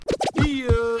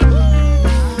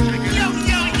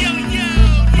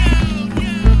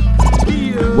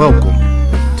Welcome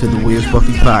to the Where's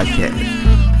Buffy podcast,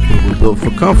 where we're built for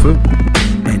comfort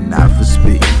and not for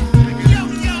speed.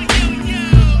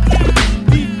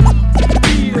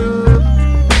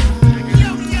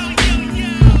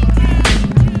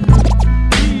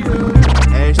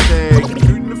 Hashtag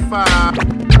shooting the five.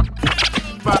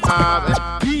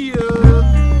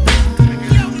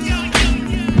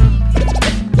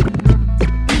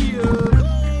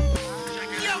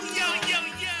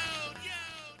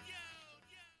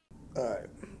 Alright,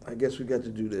 I guess we got to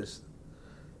do this.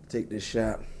 Take this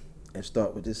shot and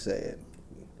start with this sad.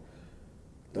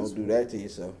 Don't do that to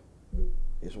yourself.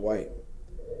 It's white.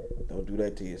 Don't do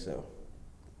that to yourself.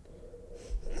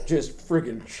 Just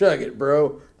freaking chug it,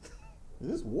 bro. Is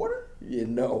this water? You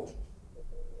know.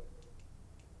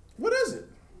 What is it?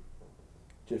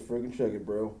 Just freaking chug it,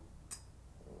 bro.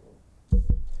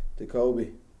 To Kobe.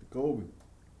 Kobe.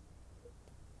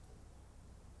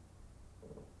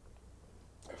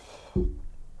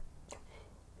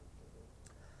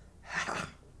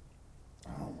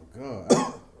 Oh my God.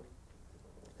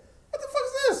 What the fuck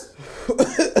is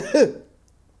this?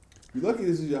 You lucky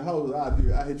this is your house. I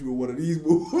hit you with one of these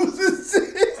moves.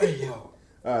 Hey, yo. All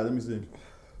right, let me see.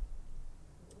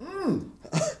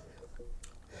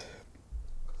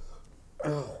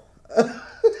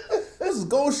 This is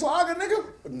Goldschlager, nigga.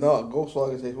 No,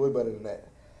 Goldschlager tastes way better than that.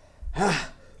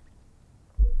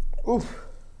 Oof.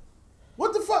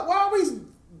 What the fuck? Why are we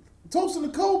toasting the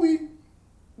Kobe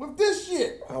with this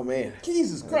shit? Oh, man.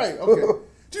 Jesus Christ. Okay.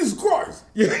 Jesus Christ.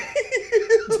 Yeah.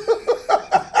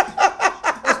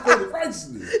 That's pretty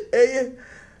righteousness. Hey,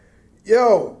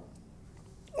 yo.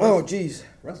 Oh, jeez.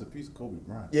 Rest in peace, Kobe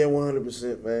Bryant. Yeah,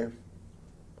 100%, man.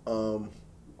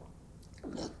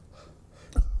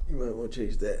 You might want to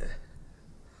change that.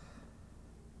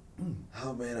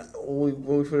 Oh, man. When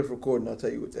we finish recording, I'll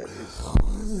tell you what that is.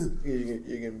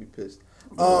 You're going to be pissed.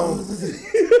 Yo.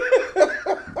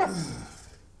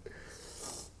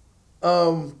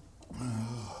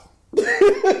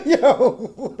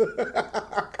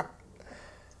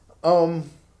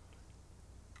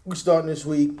 We starting this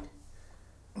week.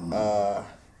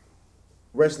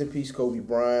 Rest in peace, Kobe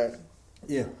Bryant.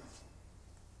 Yeah.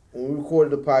 When we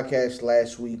recorded the podcast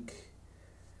last week,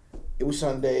 it was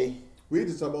Sunday. We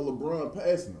just talked about LeBron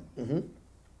passing him.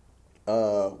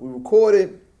 We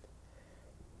recorded.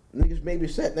 Niggas maybe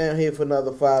sat down here for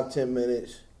another 5-10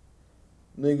 minutes.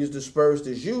 Niggas dispersed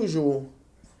as usual.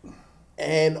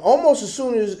 And almost as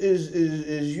soon as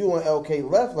you and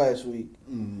LK left last week,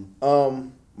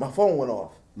 my phone went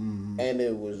off. And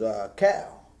it was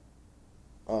Cal.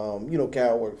 You know,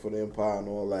 Cal worked for the Empire and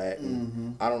all that.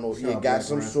 And I don't know if he had got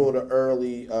some sort of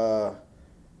early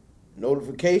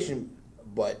notification,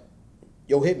 but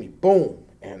yo, hit me, boom.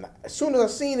 And as soon as I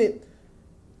seen it,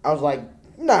 I was like,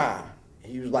 nah.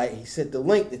 He was like, he sent the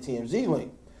link, the TMZ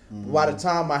link. By the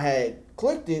time I had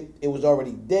clicked it, it was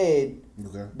already dead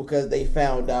because they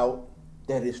found out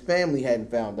that his family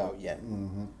hadn't found out yet.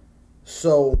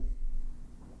 So,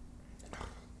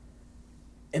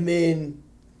 and then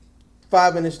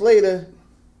 5 minutes later,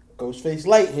 Ghostface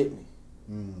Light hit me.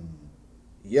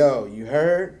 Yo, you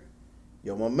heard?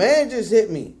 Yo, my man just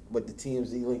hit me, but the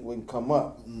TMZ link wouldn't come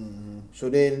up. So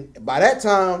then, by that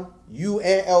time, you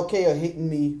and LK are hitting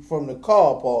me from the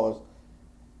car, pause.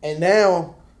 And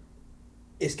now,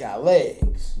 it's got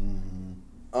legs.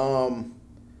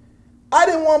 I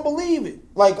didn't want to believe it.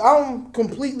 Like, I'm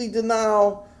completely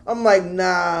denial. I'm like,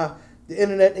 nah, the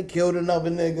internet done killed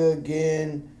another nigga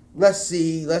again. Let's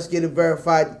see. Let's get it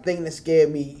verified. The thing that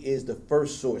scared me is the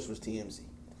first source was TMZ.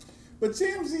 But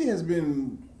TMZ has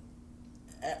been...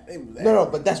 No,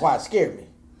 but that's why it scared me.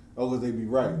 Oh, because they be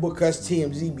right. Because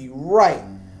TMZ be right.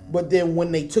 But then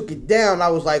when they took it down, I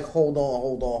was like, hold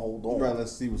on. Right,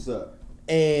 let's see what's up.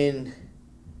 And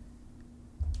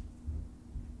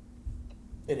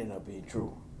it ended up being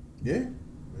true. Yeah.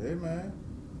 Yeah, man.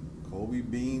 Kobe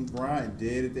Bean Bryant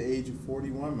dead at the age of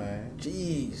 41, man.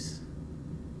 Jeez.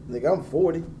 Nigga, I'm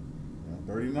 40.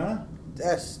 39?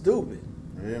 That's stupid.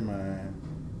 Yeah, man.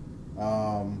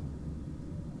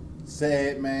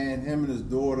 Sad, man. Him and his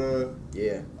daughter.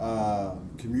 Yeah.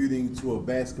 Commuting to a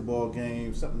basketball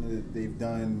game, something that they've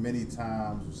done many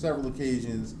times, on several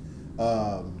occasions.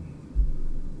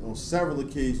 On several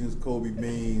occasions, Kobe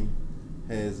Bean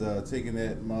has taken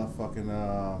that motherfucking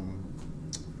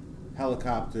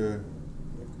helicopter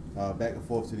back and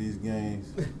forth to these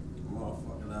games.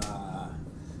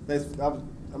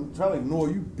 I'm trying to ignore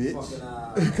you, bitch.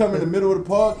 You come in the middle of the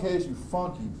podcast, you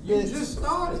funky bitch. You just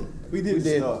started. We did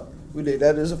start. We did.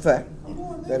 That is a fact.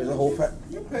 That is a whole fact.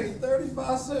 You paid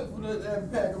 35 cents for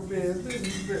that pack of beers, didn't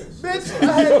you, Bitch,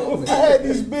 I had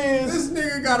these beers. This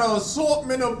nigga got an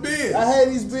assortment of beers. I had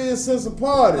these beers since a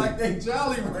party. Like they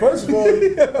Jolly Ranchers. First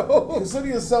of all, consider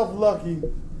yourself lucky.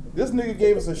 This nigga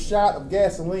gave us a shot of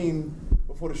gasoline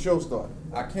before the show started.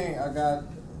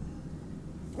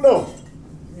 No.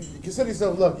 Consider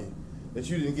yourself lucky that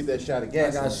you didn't get that shot of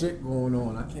gasoline. I got shit going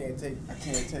on. I can't take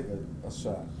a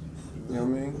shot. You know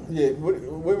what I mean? Yeah.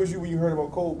 Where was you when you heard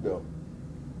about Kobe though?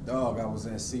 Dog, I was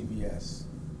at CVS.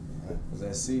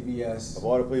 Of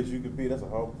all the places you could be, that's a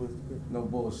hard place to be. No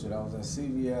bullshit. I was at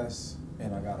CVS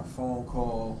and I got a phone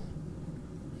call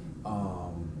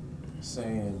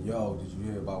saying, yo, did you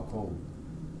hear about Kobe?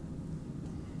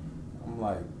 I'm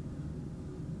like,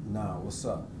 nah, what's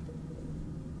up?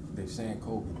 They saying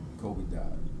Kobe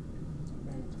died.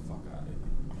 Man, get the fuck out of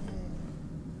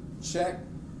here.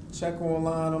 Check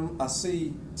online, I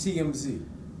see TMZ.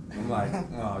 I'm like,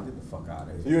 oh, get the fuck out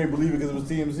of here. So you ain't believe it because it was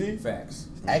TMZ? Facts.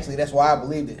 Actually, that's why I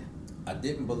believed it. I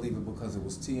didn't believe it because it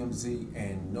was TMZ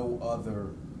and no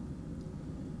other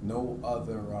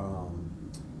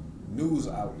news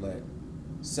outlet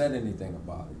said anything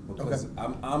about it. Because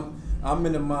I'm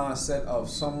in the mindset of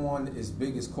someone as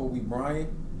big as Kobe Bryant,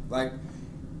 like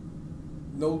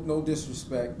no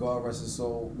disrespect, God rest his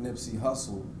soul, Nipsey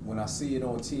Hussle. When I see it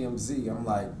on TMZ, I'm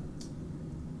like,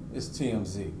 it's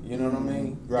TMZ. You know what I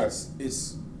mean? Right.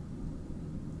 It's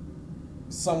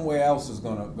somewhere else is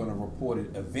gonna report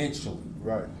it eventually.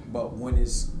 Right. But when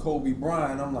it's Kobe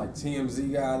Bryant, I'm like,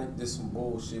 TMZ got it. This some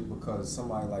bullshit because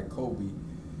somebody like Kobe,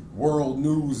 world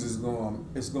news is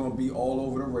gonna be all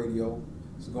over the radio.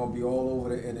 It's gonna be all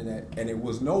over the internet, and it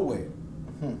was nowhere.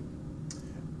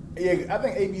 Yeah, I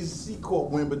think ABC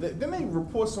caught wind, but then they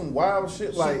report some wild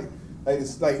shit like they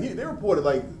reported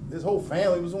like this whole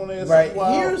family was on there. Right.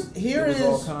 Here is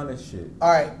all kind of shit. All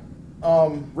right.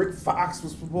 Rick Fox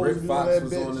was supposed to be Fox on that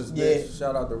was bitch. on this Yeah. bitch.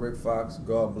 Shout out to Rick Fox.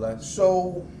 God bless.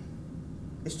 So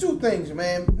it's two things,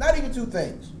 man. Not even two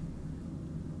things.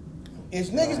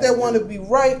 It's niggas that want to be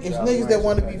right. It's niggas that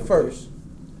want to be first.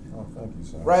 Oh, thank you,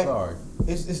 sir. Right. Sorry.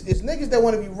 It's niggas that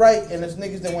want to be right, and it's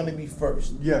niggas that want to be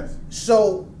first. Yes.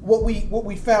 So what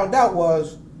we found out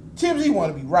was TMZ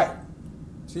want to be right.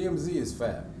 TMZ is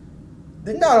fat.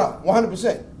 No,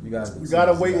 100%. You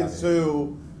gotta wait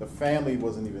until the family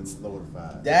wasn't even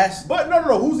notified. But no.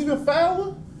 Who's even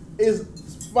fouler is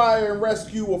fire and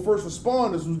rescue or first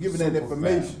responders who's giving that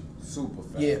information. Super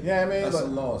fat. Yeah. Yeah, I mean, That's a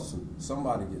lawsuit.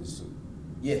 Somebody get sued.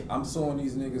 Yeah. I'm suing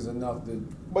these niggas enough to.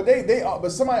 But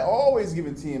but somebody always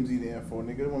giving TMZ the info,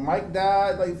 nigga. When Mike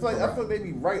died, I feel like they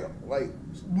be right. Like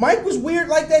Mike was weird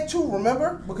like that too.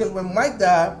 Remember, because when Mike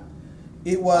died,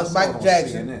 it was Michael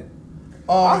Jackson.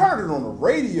 I heard it on the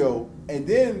radio, and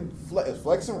then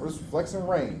Flex and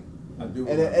Rain. I do.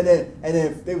 And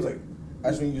then they was like,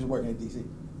 That's when you was working in DC.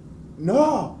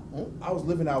 No, I was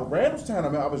living out Randallstown. I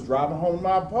mean, I was driving home to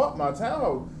my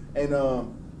town, and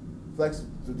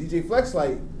DJ Flex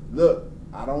like, look,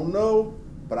 I don't know,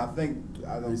 but I think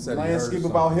the landscape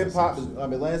about hip hop,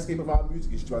 landscape about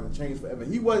music is trying to change forever.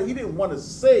 He didn't want to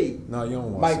say. No, you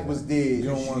don't want. Mike was dead. You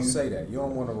don't want to say that. You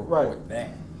don't want to report that.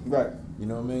 Right. You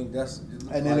know what I mean?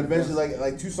 And then eventually,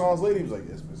 like 2 songs later, he was like,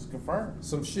 "It's confirmed."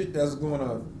 Some shit that's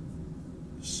gonna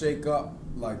shake up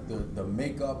like the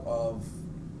makeup of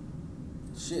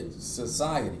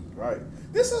society. Right.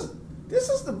 This is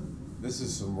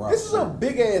some rough. This is a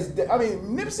big ass. I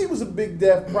mean, Nipsey was a big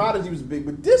death. Prodigy was big,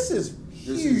 but this is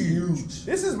huge.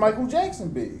 This is Michael Jackson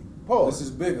big. Pause. This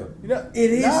is bigger. You know,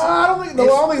 it is. Nah, I don't think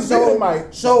it's bigger than Mike.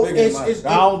 So I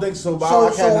don't think so. But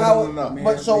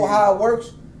how it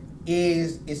works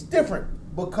is it's different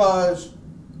because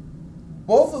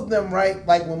both of them, right?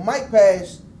 Like when Mike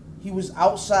passed, he was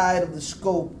outside of the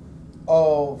scope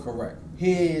of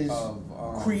his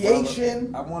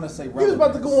creation. I want to say he was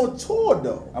about to go on tour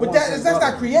though, but that's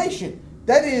not creation.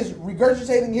 That is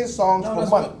regurgitating his songs for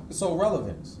money. So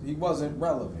relevance. He wasn't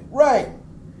relevant, right?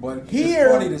 But here,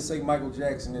 it's funny to say Michael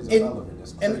Jackson isn't relevant.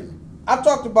 It's crazy. And I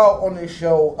talked about on this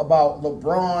show about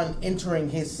LeBron entering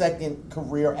his second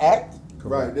career act.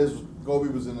 Right. Kobe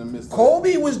was in the midst.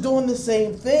 Kobe was doing the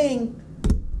same thing.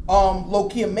 Low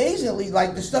key, amazingly,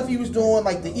 like the stuff he was doing,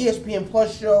 like the ESPN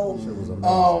Plus show,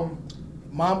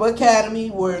 Mamba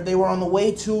Academy, where they were on the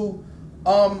way to.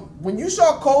 When you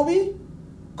saw Kobe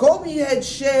had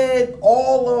shed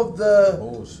all of the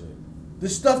bullshit. The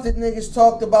stuff that niggas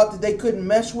talked about that they couldn't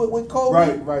mess with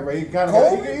Kobe. Right. He kind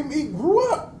of he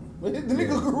grew up. The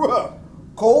nigga grew up.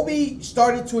 Kobe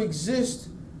started to exist.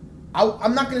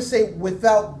 I'm not gonna say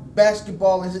without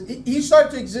basketball. He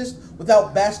started to exist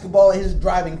without basketball as his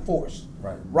driving force.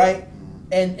 Right. Right.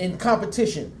 and in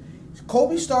competition.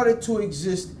 Kobe started to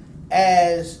exist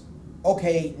as,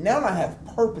 okay, now I have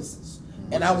purposes,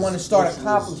 and I want to start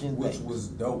accomplishing things. Which was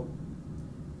dope.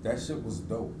 That shit was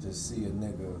dope to see a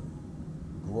nigga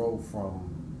grow from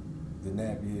the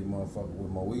nappy-head motherfucker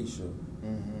with Moesha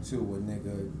to a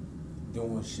nigga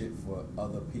doing shit for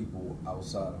other people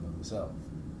outside of himself.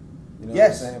 You know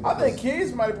Yes. what I'm saying? I think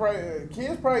kids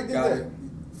probably did that.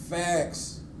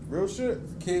 Facts. Real shit.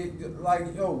 Kid,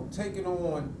 like, yo, taking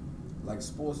on like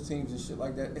sports teams and shit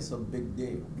like that, it's a big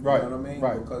deal. Right. You know what I mean?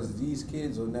 Right. Because these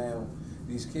kids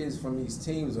from these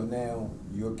teams are now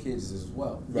your kids as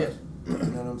well. Yes. You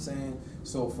know what I'm saying?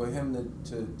 So for him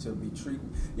to be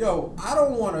treating, yo, I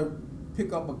don't want to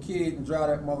pick up a kid and drive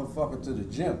that motherfucker to the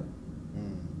gym.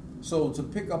 So to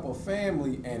pick up a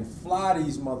family and fly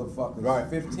these motherfuckers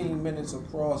 15 minutes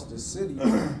across the city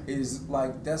is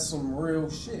like, that's some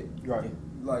real shit. Right.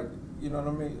 Like, you know what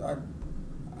I mean?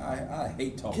 I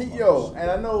hate talking about Yo, this shit. and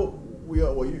I know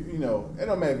you know, it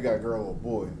don't matter if you got a girl or a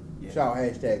boy. Yeah. Shout out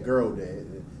hashtag girl dad.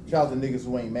 Shout out to niggas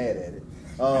who ain't mad at it.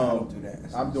 Don't do that.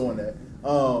 I'm doing that.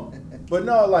 But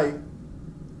no, like,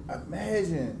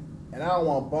 imagine, and I don't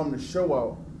want to bum the show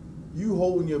out, you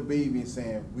holding your baby and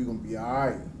saying, we gonna be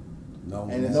alright. No,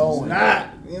 And it's No, not.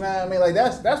 You know what I mean? Like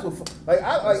that's what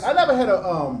I never had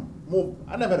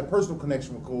a personal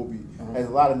connection with Kobe as a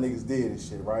lot of niggas did and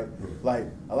shit, right? Like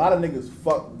a lot of niggas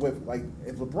fuck with, like,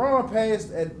 if LeBron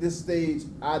passed at this stage,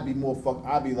 I'd be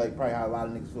like probably how a lot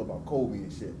of niggas feel about Kobe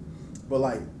and shit. But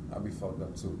like, I'd be fucked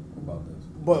up too about this.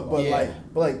 but Yeah.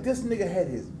 like this nigga had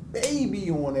his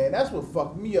baby on there, and that's what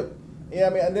fucked me up. You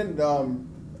know what I mean? And then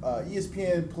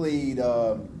ESPN played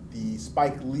the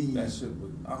Spike Lee. That shit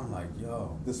was, I'm like,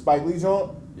 yo. The Spike Lee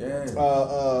joint. Yeah.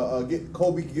 Get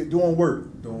Kobe doing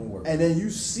work. Doing work. And then you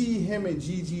see him and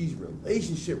Gigi's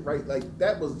relationship, right? Like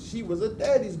she was a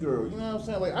daddy's girl. You know what I'm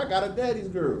saying? Like, I got a daddy's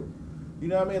girl. You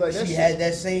know what I mean? Like, She had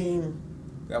that same.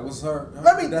 That was her. All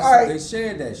right. They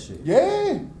shared that shit.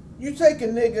 Yeah. You take a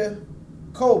nigga,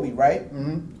 Kobe, right?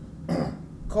 Mm-hmm.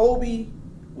 Kobe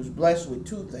was blessed with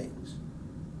two things: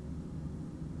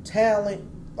 talent,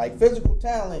 like physical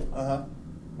talent,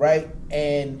 right,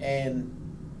 and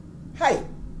height.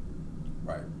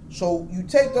 Right. So you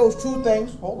take those two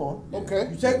things. Hold on. Okay.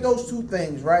 You take those two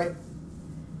things, right,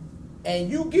 and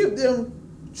you give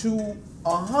them to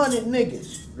 100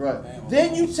 niggas. Right. Damn,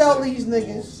 Then you I'm tell sick. these I'm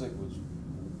niggas- sick with you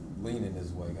leaning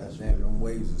this way. Goddamn, them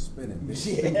waves are spinning,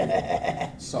 bitch.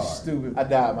 Yeah. Sorry. Stupid. I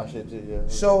died my shit too. Yeah.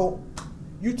 So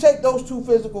you take those two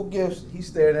physical gifts. He's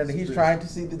staring at it. He's trying to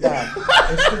see the dime.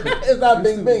 It's stupid. It's not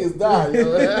Bing Bing, it's die.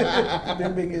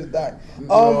 Bing Bing is dying.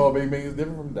 No, Bing Bing is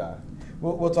different from die.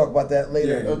 We'll talk about that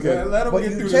later. Yeah, Okay. Let them But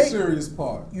get you through take- the serious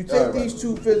part. You take Right. these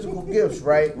two physical gifts,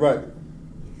 right? Right.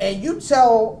 And you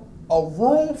tell a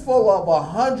room full of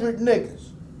 100 niggas,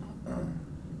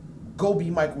 go be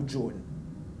Michael Jordan.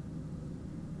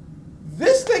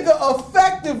 This nigga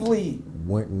effectively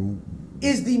Went and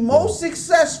is the most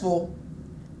successful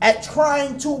at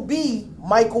trying to be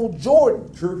Michael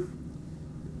Jordan. Truth.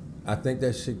 I think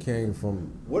that shit came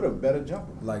from What a better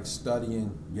jumper. like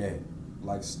studying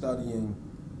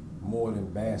more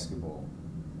than basketball.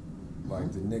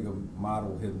 Like the nigga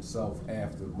modeled himself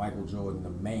after Michael Jordan, the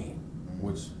man,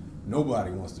 which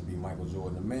nobody wants to be Michael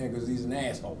Jordan, the man, because he's an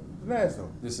asshole. It's an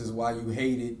asshole. This is why you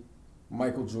hated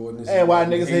Michael Jordan. This is And why you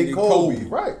niggas hate hated Kobe.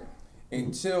 Right.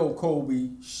 Until Kobe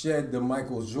shed the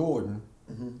Michael Jordan,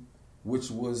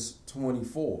 which was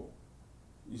 24.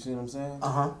 You see what I'm saying?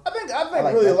 Uh-huh. I think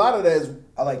like really that. a lot of that is.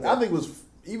 I like that. I think it was,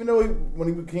 even though when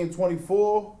he became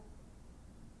 24,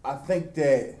 I think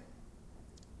that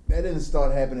didn't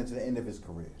start happening to the end of his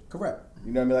career. Correct.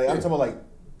 You know what I mean? Like, I'm Yeah. talking about like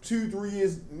 2-3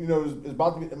 years. You know, it's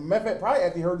about to be. Matter of fact, probably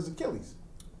after he hurt his Achilles.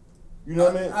 You know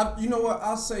what I mean? You know what?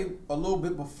 I'll say a little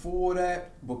bit before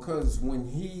that, because when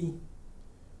he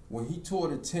tore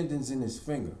the tendons in his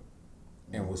finger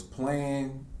and was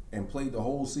playing and played the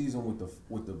whole season with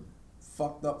the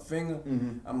fucked up finger,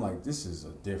 I'm like, this is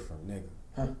a different nigga.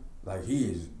 Huh. Like, he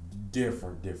is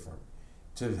different.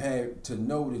 To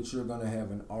know that you're gonna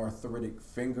have an arthritic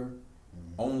finger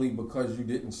only because you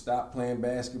didn't stop playing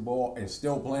basketball and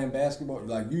still playing basketball,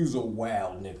 like, you's a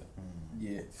wild nigga.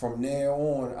 Yeah. From there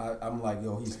on, I'm like,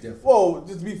 yo, he's different. Well,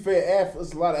 just to be fair,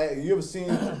 athletes, a lot of. You ever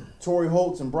seen Torrey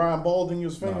Holtz and Brian Baldwin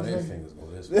use No, fingers? their nigga? fingers go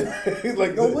this way.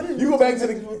 Like, Yo, what is you go back to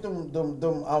with the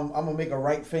them I'm gonna make a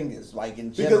right fingers, like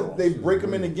in general. because they break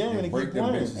them in the game They and break keep them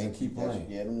playing. bitches and keep playing.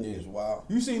 Yeah, them niggas wild.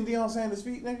 You seen Deion Sanders'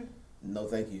 feet, nigga? No,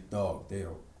 thank you. Dog,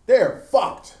 They're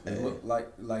fucked. they look like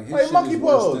his Like shit monkey is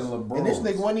worse paws. than LeBron's. And this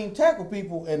nigga wouldn't even tackle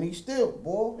people, and he still,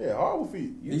 boy. Yeah, horrible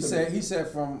feet. He said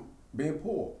from being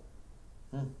poor.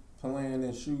 playing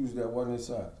in shoes that wasn't his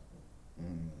size.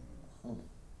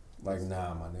 Like,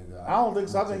 nah, my nigga. I don't think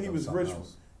so. I think he take was up rich. something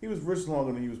else. He was rich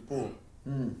longer than he was poor.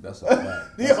 That's a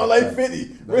fact. He on like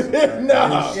 50.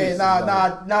 Nah.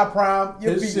 Yeah, nah, Prime.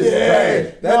 Your His feet shit is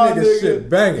banging. That nigga shit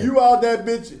banging. You out that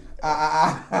bitch. You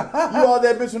out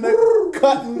that bitch when they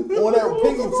cutting on that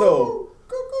pinky toe.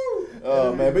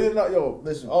 Man, but not, yo,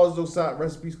 listen, all those side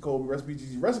recipes, Kobe, recipes,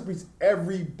 GG, recipes,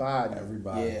 everybody.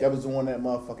 Yeah. That was on that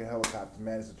motherfucking helicopter,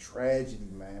 man. It's a tragedy,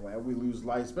 man. When we lose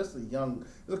life, especially young.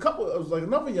 There's a couple. It was like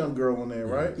another young girl on there,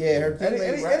 right? Yeah, her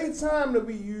teammate. Any time that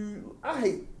we use, I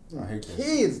hate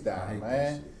kids die,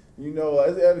 man. You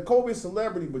know, Kobe's a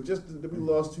celebrity, but just that we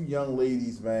lost 2 young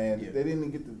ladies, man. Yeah. They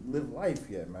didn't get to live life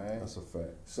yet, man. That's a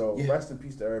fact. So rest in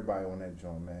peace to everybody on that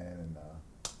joint, man. And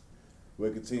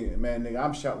we'll continue, man, nigga.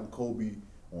 I'm shouting Kobe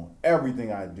on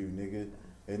everything I do, nigga.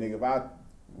 And nigga, if I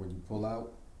when you pull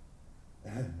out,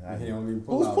 he don't even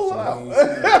pull who's out. pulling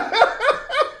out?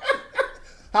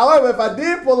 However, if I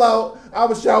did pull out, I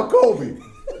would shout Kobe.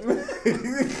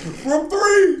 From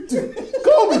 3,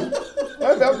 Kobe.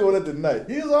 I'm doing it tonight.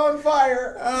 He's on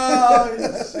fire. Oh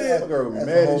shit! My girl be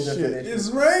mad as shit.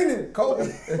 It's raining.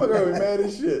 Kobe. My girl be mad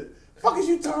as shit. Fuck is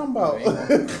you talking about?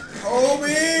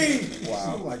 Kobe.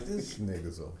 Wow. I'm like, this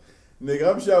nigga's up.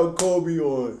 Nigga, I'm shouting Kobe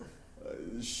on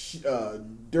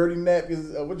dirty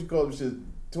napkins. What you call them shit?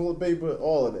 Toilet paper,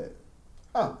 all of that.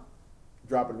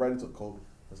 Drop it right into Kobe.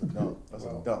 That's a dunk. That's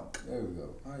a dunk. There we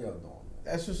go. How y'all doing?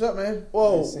 That's what's up, man.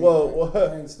 Whoa.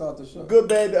 I ain't start the show. Good,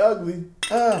 bad, the ugly.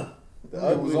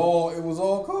 It was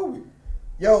all Kobe.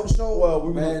 Yo, so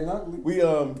we bad and ugly. We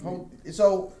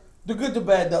so the good, the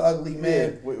bad, the ugly,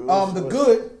 man. Yeah, the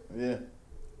good. Yeah.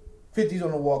 50's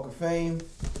on the Walk of Fame.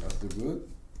 That's the good.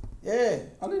 Yeah.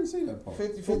 I didn't see that part.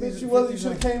 50, You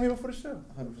should have came here before the show.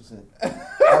 100%.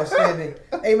 Outstanding.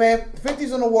 Hey man,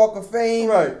 50's on the Walk of Fame.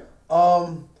 Right.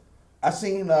 I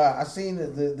seen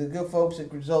the good folks at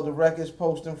Griselda Records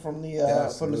posting from the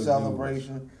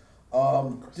celebration.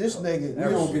 This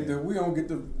nigga, we don't get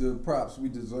the props we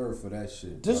deserve for that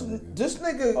shit. This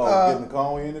nigga, getting the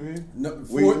Conway interview.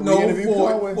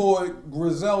 For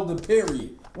Griselda,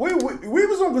 period. We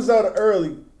was on Griselda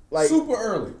early, like super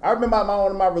early. I remember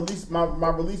my release. My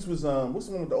release was what's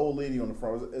the one with the old lady on the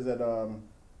front? Is that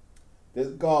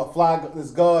there's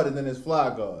God, and then there's Fly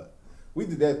God. We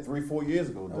did that 3-4 years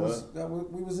ago,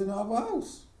 we was in our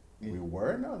house. We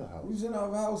were in our house. We was in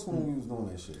our house when we was doing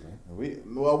that shit, man.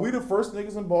 We the first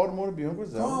niggas in Baltimore to be on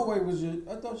Griselda. Conway was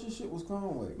I thought your shit was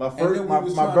Conway. My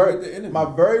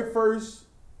very first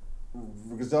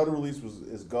Griselda release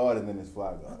is God, and then it's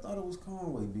Fly God. I thought it was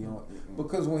Conway beyond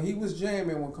because when he was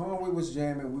jamming, when Conway was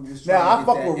jamming, we was now I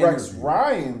fuck with energy. Rex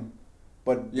Ryan,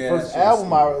 but the first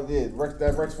album I did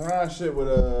that Rex Ryan shit with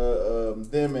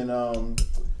them and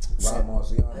Rock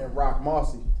Marcy and Rock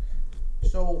Marcy.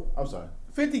 So I'm sorry.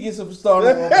 50 gets a star on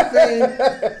the Fame.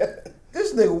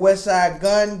 This nigga Westside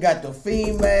Gun got the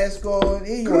Fiend mask on.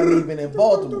 He wasn't even in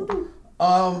Baltimore.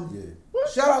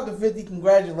 Shout out to 50.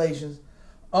 Congratulations.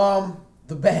 The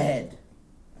bad.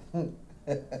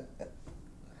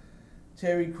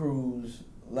 Terry Crews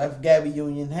left Gabby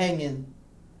Union hanging.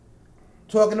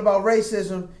 Talking about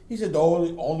racism. He said the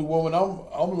only woman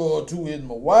I'm loyal to is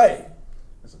my wife.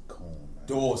 That's a cone, man.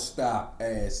 Doorstop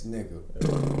ass nigga.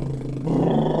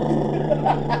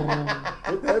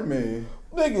 What that mean?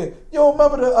 Nigga, you don't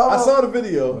remember the... I saw the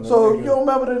video. So you don't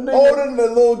remember the nigga? Older than the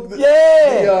little...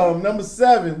 The number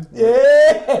 7.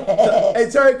 Yeah. Hey,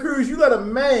 Terry Crews, you let a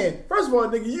man... First of all,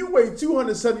 nigga, you weigh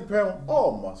 270 pounds,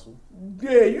 all muscle.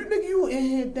 Yeah, you in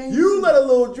here dancing. You let a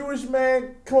little Jewish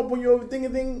man come up on your thing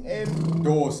and...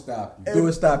 Doorstop you.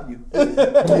 Doorstop you.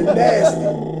 You're nasty.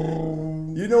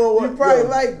 You know what? You probably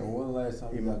like... When last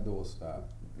time you got doorstop?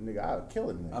 Nigga, I'd kill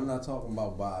it, nigga. I'm not talking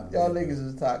about by Y'all niggas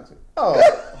is toxic. Oh.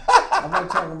 I'm not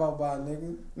talking about by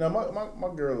nigga. No, my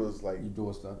girl is like... You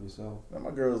doorstop yourself? No,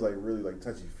 my girl is like really like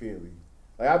touchy-feely.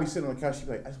 Like, I'll be sitting on the couch, she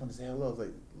be like, I just want to say hello. I was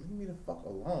like, leave me the fuck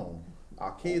alone.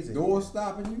 Our kids are door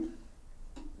stopping you?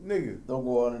 Nigga. Don't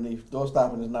go underneath. Door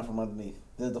stopping is not from underneath.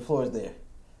 The floor is there.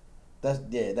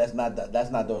 That's not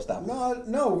door stopping.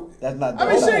 No. That's not I door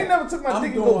mean, stopping. she ain't never took my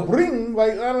dick and go bring.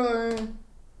 Like, I don't know.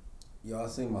 Yo, I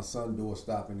seen my son door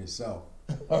stopping himself.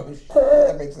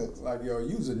 That makes sense. Like, yo,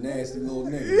 you's a nasty little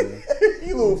nigga, man.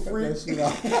 You little freak.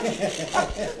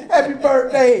 Happy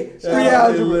birthday, 3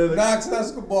 hours. Knox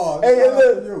Escobar. Hey,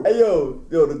 yo,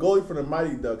 the goalie for the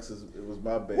Mighty Ducks it was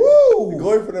my baby. Woo! The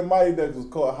goalie for the Mighty Ducks was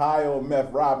caught high on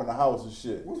meth, robbing the house and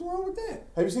shit. What's wrong with that?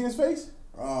 Have you seen his face?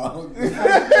 It's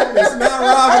not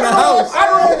robbing the house. I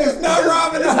don't know. It's not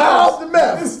robbing the It's house. off the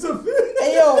meth. It's the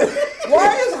Hey yo,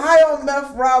 Why is High on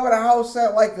Meth robbing a house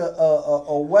sound like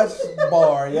a West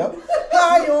bar, yo?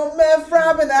 High on Meth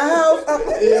robbing a house.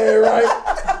 Yeah,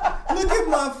 right. Look at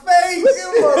my face. Look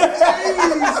at my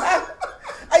face.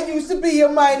 I used to be a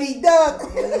mighty duck.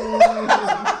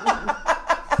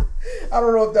 I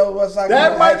don't know if that was West Side Gun.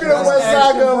 That might be the West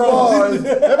Side Gun bars.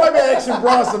 That might be Action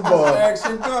Bronson bar.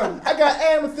 Action Gun. I got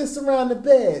amethyst around the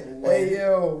bed. Hey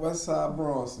yo, West Side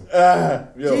Bronson. Yo.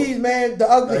 Jeez, man, the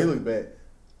Nah, he ugly. look bad.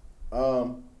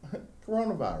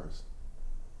 Coronavirus.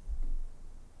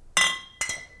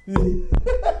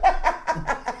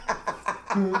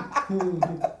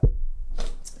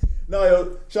 No,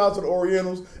 yo, shout out to the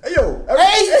Orientals. Hey, yo.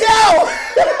 Hey, yo!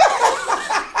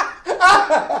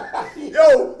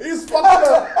 Yo, he's fucked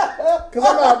up. Because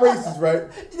I'm not racist, right?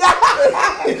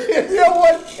 You know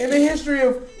what? In the history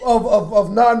of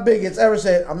non-bigots ever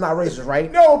said, I'm not racist, right?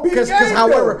 No, Pete Because Gang,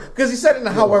 because he said it in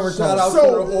the however Shout tone. out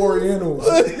So- to the Orientals.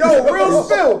 Yo, real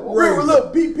spill. Real, Racist.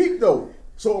 look, peep though.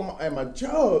 So at my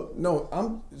job,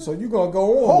 No, so you gonna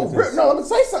go on with this? no, let me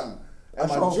say something. At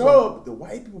That's my awesome. job, the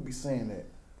white people be saying that,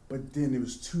 but then there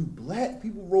was two black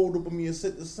people rolled up on me and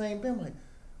said the same thing. I'm like,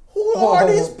 who are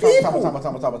these people? Time.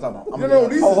 No,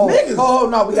 these is niggas. Oh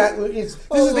no, we got. This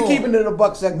is the keeping it a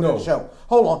buck segment of the show.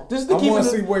 Hold on, this is the I keeping. wanna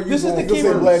see where you This is the going. You'll say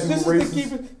keeping. black This is people the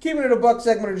racist. keeping it a buck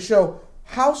segment of the show.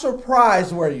 How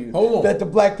surprised were you Hold on. that the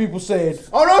black people said,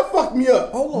 Oh, that fucked me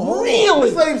up. Hold on. "Really?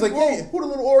 This lady was like, yeah, who the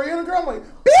little Oriental girl? I'm like,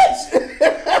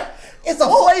 bitch. It's a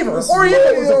flavor. This is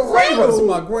Oriental is a This flavor." is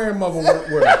my grandmother work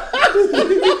with.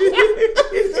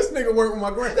 This nigga work with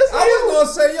my grandmother. I was gonna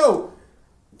say, yo,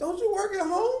 don't you work at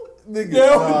home? Nigga,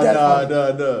 Yeah, nah.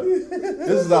 that's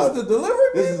This is out. The delivery.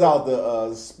 This is out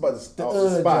the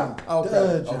spot.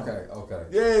 Okay.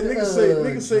 Yeah,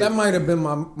 niggas say. That might have been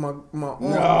my mom. Nah,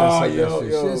 that said that yo,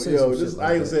 shit. yo, She'll say yo. some This shit I like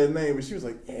even that. said her name, but she was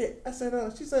like, yeah. I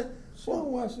said, she said, She don't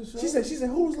watch the show. she said,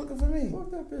 who's looking for me?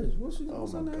 Fuck that bitch. What's Oh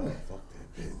her my name? god, fuck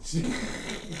that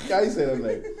bitch. Yeah, I said her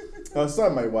name. Her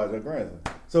son might watch, her grandson.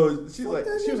 So she's Fuck like,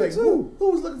 that she was nigga like, too.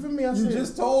 who was looking for me? I You said,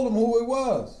 just told him who it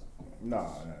was. nah.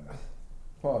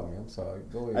 Pardon me. I'm sorry.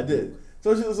 Go ahead. I did.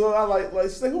 So I like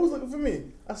she's like, who was looking for me?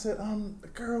 I said, the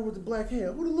girl with the black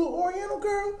hair. Who, the little Oriental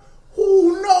girl?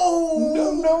 Who?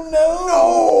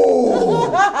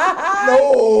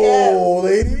 No,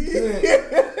 lady.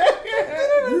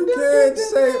 You can't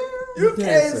say. You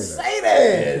can't say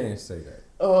that. You can't say that.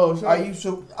 Oh, Are you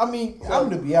so? I mean, I'm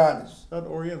gonna be honest. Not the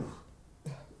Oriental.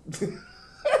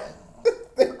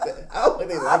 I don't think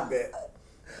they like that.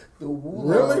 The Wuhan,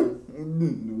 Really? The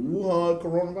Wuhan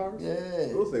coronavirus?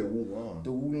 Yeah. We'll say Wuhan. The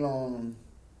Wuhan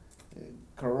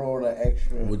Corona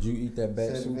extra. Would you eat that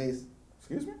bat soup?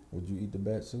 Excuse me? Would you eat the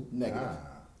bat soup? Negative.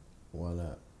 Why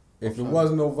not? If it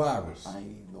was no virus. I ain't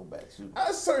eating no bat soup.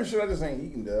 That's certain shit I just ain't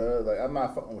eating, duh. Like, I'm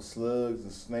not fucking with slugs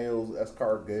and snails,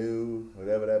 escargot,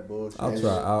 whatever that bullshit I'll is. try.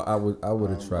 I would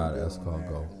have tried good on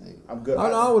escargot. I'm good.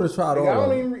 I would have tried Nigga, I all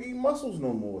don't of it. even eat mussels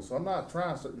no more, so I'm not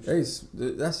trying certain shit.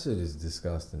 That shit is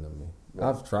disgusting to me.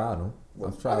 I've tried them.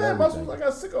 I've tried I had everything. mussels. I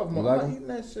got sick of them. You I'm like not 'em? eating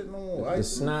that shit no more. I The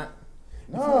used to- snot.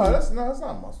 No, that's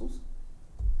not mussels.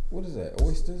 What is that?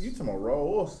 Oysters? You talking about raw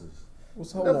oysters?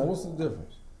 Hold on. What's the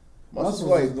difference? Mussels Mussels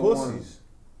like is the one- pussies.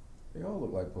 They all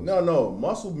look like pussy. No,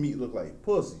 muscle meat look like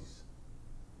pussies.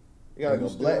 You gotta You go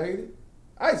still black. hate it?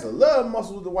 I used to love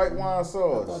mussels with the white wine I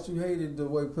sauce. thought you hated the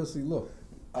way pussy looked.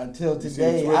 Until see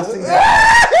today, Twitter? I seen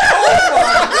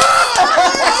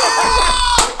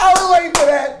I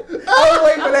was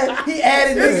waiting for that. He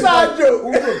added this. Inside joke.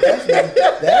 Ooh,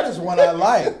 that is one I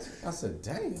liked. I said,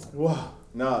 damn. Wow.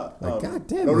 Nah. Like,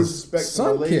 goddamn, No it's disrespect to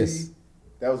the lady. sun-kissed.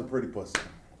 That was a pretty pussy.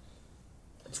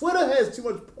 Twitter has too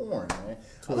much porn, man.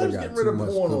 Twitter I was got getting rid too of much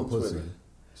porn good on pussy. Twitter.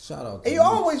 Shout out to And you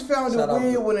always found Shout it out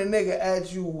weird to- when a nigga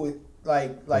asked you with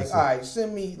like, Pussy. all right,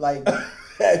 send me like.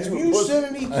 Had If you a you pussy.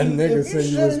 sending each, A nigga if you send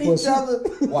you his sending each pussy? other,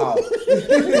 wow.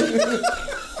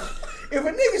 If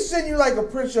a nigga send you like a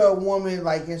picture of a woman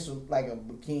like in some like a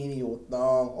bikini or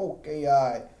thong, okay,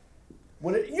 alright.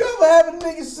 When you ever have a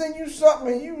nigga send you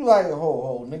something and you like,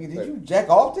 ho, nigga, did you jack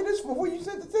off to this before you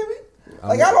sent it to me?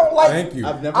 Like I don't like. Thank you.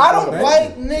 I've never I thought don't of like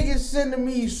that. niggas sending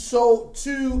me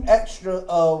too extra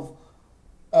of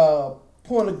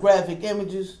pornographic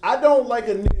images. I don't like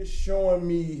a nigga showing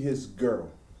me his girl.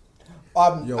 Yo, I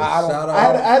don't. shout out. I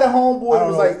had a homeboy I that don't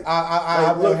was know. like,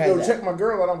 I've look, never had that. check my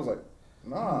girl, and I was like,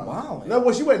 nah. Wow. No,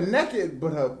 well, she went naked,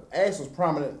 but her ass was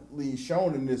prominently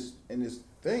shown in this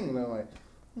thing, and I'm like,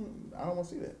 I don't want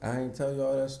to see that. I ain't tell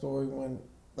y'all that story when.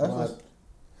 That's my- just-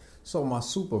 So my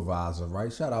supervisor,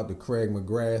 right? Shout out to Craig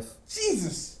McGrath.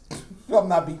 Jesus. I'm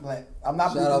not beating that. I'm not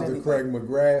beating Shout out to anything. Craig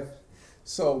McGrath.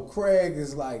 So Craig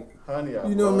is like, Honey, I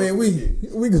you know what I love mean?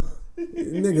 kids. We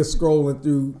Nigga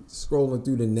scrolling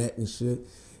through the net and shit.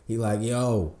 He like,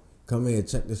 yo, come here,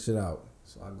 check this shit out.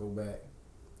 So I go back.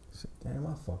 I said, damn,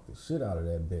 I fucked the shit out of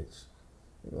that bitch.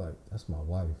 He like, that's my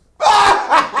wife.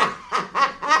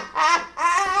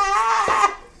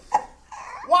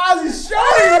 Why is he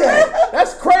showing that?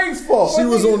 That's Craig's fault. She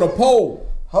was on the pole.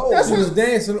 She was his-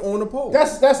 dancing on the pole.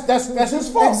 That's his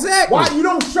fault. Exactly. Why you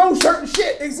don't show certain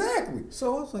shit? Exactly.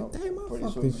 So I was like, damn, I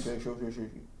fucked this shit.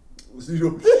 You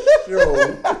don't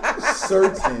show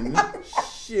certain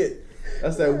shit.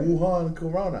 That's that Wuhan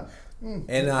Corona.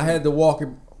 And I had to walk it.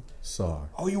 Sorry.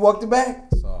 Oh, you walked it back?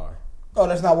 Sorry. Oh,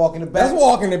 that's not walking it back. That's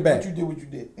walking it back. What you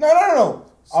did. No.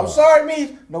 I'm sorry,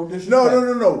 me. No disrespect.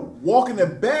 No. Walking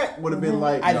it back would have been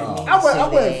like. I didn't mean to I say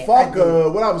wouldn't that. fuck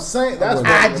what I'm saying. That's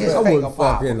I what just I fake wouldn't a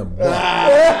fuck foul. in the butt.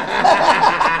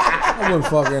 I wouldn't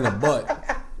fuck in the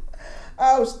butt.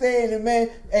 Outstanding, man.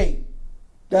 Hey,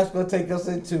 that's gonna take us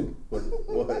into What?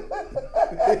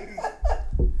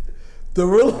 the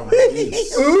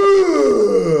release.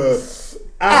 Ooh.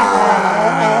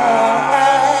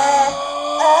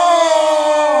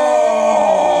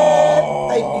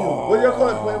 Thank you. What y'all call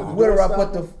it? Playing with the Where do door I put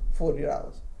stopper? the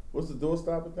 $40? What's the door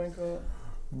stopper thing called?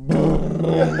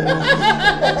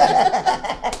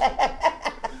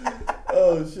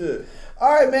 Oh shit.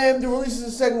 All right, man. The release is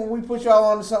a segment where we put y'all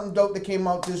on to something dope that came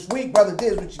out this week. Brother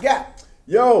Dizz, what you got?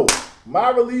 Yo, my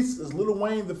release is Lil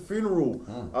Wayne The Funeral.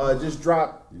 Just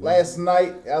dropped last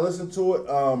night. I listened to it.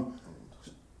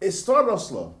 It started off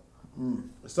slow.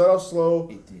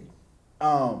 It did.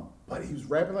 But he was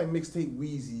rapping like mixtape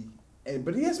Wheezy.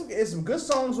 But he has some good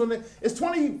songs on it. It's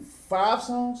 25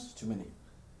 songs. Too many.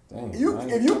 Dang,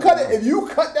 If you cut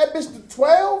that bitch to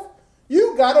 12,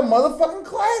 you got a motherfucking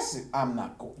classic. I'm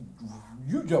not going.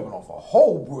 You jumping off a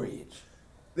whole bridge.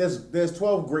 There's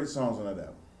 12 great songs on that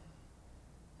album.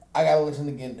 I gotta listen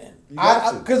again then. You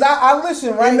got to. Because I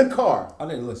listen right In the car. I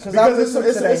didn't listen. I Because listened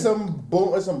today.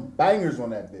 it's some bangers on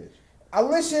that bitch. I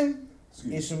listen.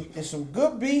 Excuse It's some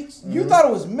good beats. You thought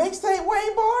it was mixtape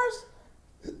Wayne bars?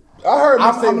 I heard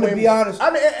I'm mixtape gonna Wayne. be honest.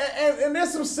 I mean, and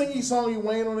there's some singy songy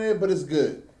Wayne on there, but it's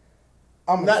good.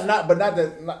 I'm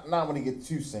Not when he gets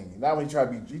too singy. Not when he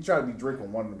tried to be Drake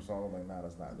on one of them songs. I'm like, nah,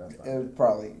 that's not. It was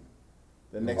probably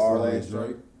The next Or to last Drake.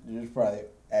 Drake. it was probably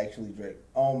actually Drake.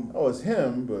 Oh, it's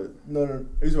him, but No.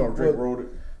 he's on Drake Well, wrote it.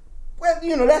 Well,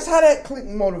 you know that's how that click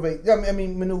motivates. I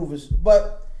mean maneuvers.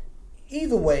 But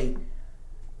either way,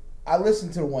 I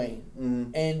listened to the Wayne,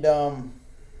 and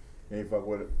You ain't fuck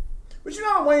with it. But you're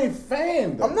not a Wayne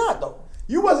fan, though. I'm not though.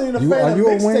 You wasn't even a fan of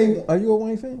mixtape. Are you a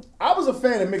Wayne fan? I was a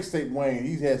fan of mixtape Wayne.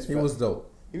 He was dope.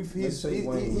 He Mixtape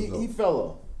Wayne was dope. he fell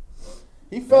off.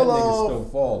 He That fell nigga off. still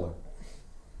falling.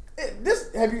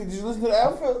 Did you listen to the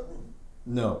album?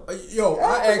 No. Yo,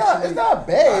 It's not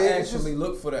bad. I It's actually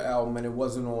looked for the album and it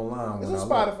wasn't online. It's when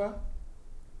on I looked.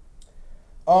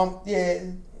 Spotify. Yeah,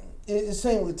 it's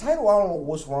saying with Tidal. I don't know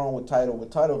what's wrong with Tidal,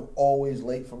 but Tidal always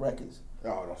late for records.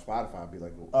 Oh, no, Spotify would be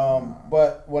like.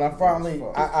 But when I finally,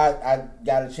 Fuck. I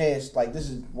got a chance. Like this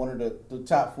is one of the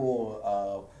top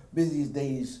 4 busiest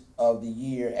days of the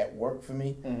year at work for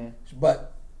me.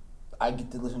 But I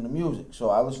get to listen to music, so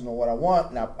I listen to what I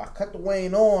want. Now I cut the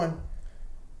Wayne on,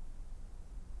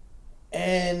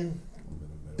 and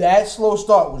that slow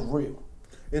start was real.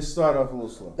 It started off a little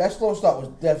slow. That slow start was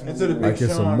definitely Into the real. Big Like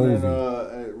it's a Sean movie.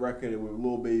 and record with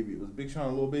Lil Baby. It was Big Sean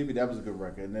and Lil Baby. That was a good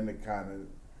record, and then it kind of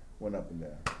went up and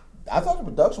down. I thought the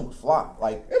production was fly.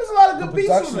 Like It was a lot of the good beats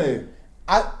on production.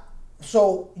 there.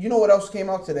 So you know what else came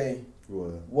out today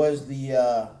What? was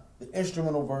the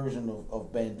instrumental version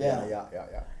of Bandana.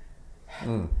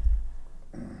 Yeah.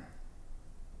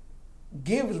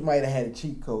 Gibbs might have had a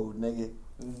cheat code, nigga.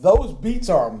 Those beats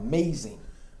are amazing.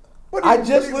 But I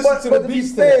just listened to the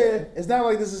beats today. It's not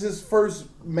like this is his first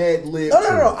Mad Lib.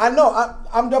 No. I know.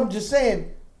 I'm just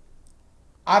saying.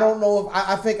 I don't know if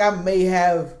I think I may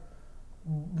have.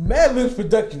 Mad Lib's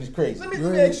production is crazy. Let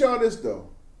me ask y'all this though.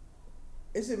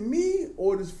 Is it me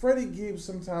or does Freddie Gibbs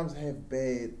sometimes have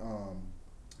bad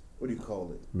what do you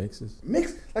call it? Mixes?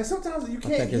 Mix like sometimes you I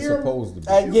can't think it's hear him. supposed to be.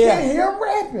 You Yeah. can't hear him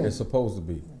rapping. It's supposed to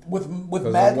be. with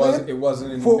Because Mad Lib, it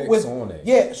wasn't in the mix on it.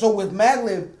 Yeah, so with Mad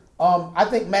Lib, I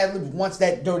think Mad Lib wants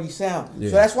that dirty sound. Yeah.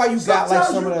 So that's why you got like Sometimes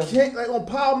some you of the. can't like on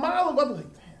Power Mile. I'm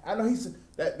like, damn, I know he's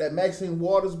that Maxine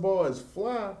Waters bar is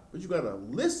fly, but you gotta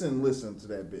listen to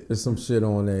that bit. There's some shit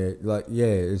on there. Like, yeah,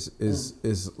 it's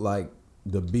like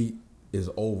the beat is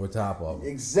over top of it.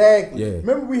 Exactly. Yeah.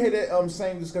 Remember we had that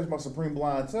same discussion about Supreme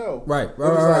Blientele. Right. It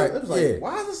was like, Yeah.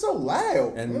 why is it so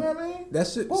loud? And you know what I mean? That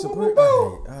shit, Boom, boom, Supreme.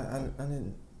 boom, boom. I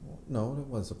didn't. No, it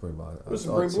wasn't Supreme Blind. It was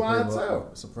Supreme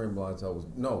Blientele. Supreme Blientele was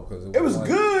no, because It was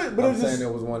good, but I'm it was saying just-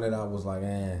 there was one that I was like,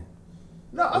 eh.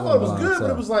 No, I thought it was good, but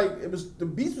it was like the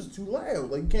beats was too loud.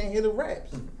 Like you can't hear the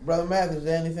raps. Brother Matth, is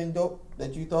there anything dope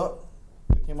that you thought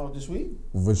that came out this week?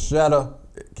 Vachetta.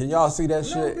 Can y'all see that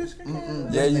shit?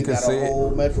 Yeah, you can see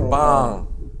it. Bomb.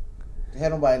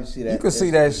 Had nobody to see that. You can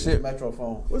see that shit. Metro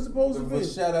phone. What's supposed to be?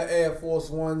 Vachetta Air Force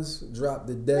Ones dropped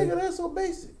today. Nigga, that's so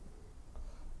basic.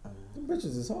 Them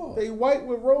bitches is hard. They white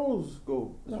with rose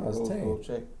gold. No, it's tame. Go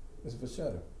check. It's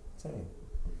Vachetta. Tame.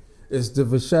 It's the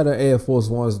Vachetta Air Force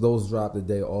Ones. Those dropped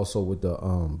today. Also with the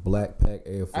Black Pack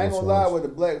Air Force Ones. I ain't gonna lie, with the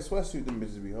black sweatsuit, them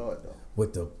bitches be hard though.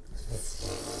 With the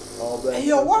all black. Hey,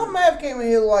 yo, why Mav came in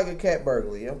here like a cat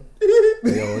burglar, yo?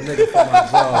 Yo, a nigga from my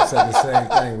job said the same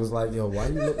thing. Was like, yo, why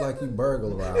you look like you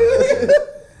burglarized?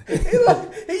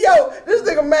 Yo, this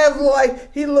nigga Mav look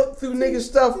like he looked through nigga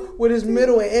stuff with his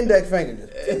middle and index fingers.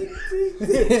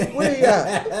 What he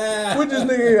got? What this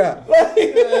nigga got?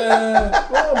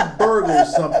 Well, burgle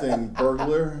something,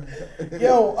 burglar.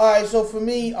 Yo, all right. So for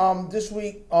me, this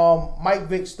week, Mike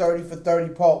Vick's 30 for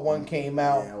 30 Part 1 came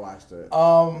out. Yeah, I watched it.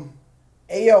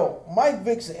 Hey yo, Mike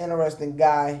Vick's an interesting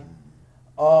guy.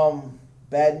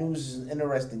 Bad News is an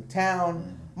interesting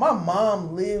town. My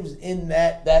mom lives in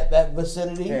that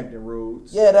vicinity. Hampton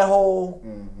Roads. Yeah, that whole.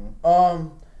 Mm-hmm.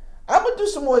 I'm gonna do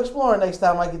some more exploring next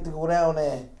time I get to go down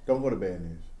there. Don't go to Bad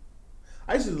News.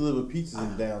 I used to deliver pizzas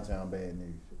in downtown Bad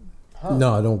News. Huh?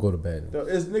 No, I don't go to Bad News.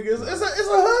 It's nigga. It's a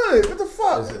hood. What the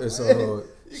fuck? It's a hood.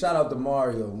 Shout out to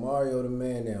Mario. Mario the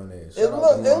man down there.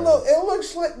 It looks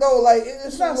slick though. Like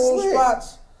it's some little slick.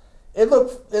 spots. It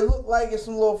look like it's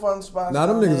some little fun spots. Nah,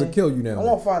 them niggas will kill you now. I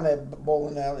won't find that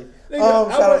bowling alley.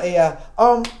 Nigga, shout out AI.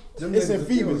 It's in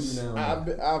Phoebus. I've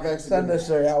actually. It's not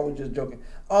necessary. I was just joking.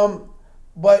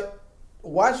 But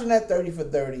watching that 30 for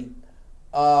 30,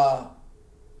 I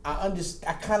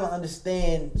kind of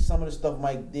understand some of the stuff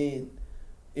Mike did.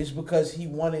 Is because he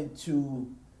wanted to.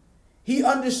 He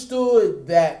understood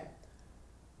that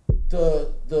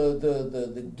the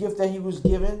gift that he was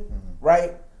given,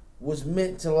 right, was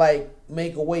meant to like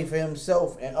make a way for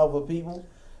himself and other people,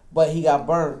 but he got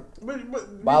burned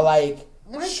by like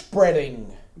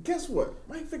spreading. Guess what?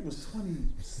 Mike Vick was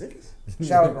 26.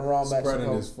 Shout out to Ron Mexico.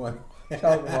 Spreading is funny. Shout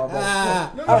out to Ron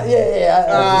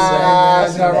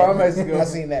Mexico. Ron Mexico. I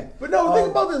seen that. But no, think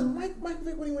about this. Mike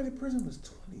Vick when he went to prison was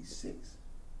 26.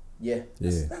 Yeah.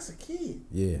 That's a kid.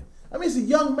 Yeah. I mean, it's a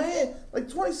young man. Like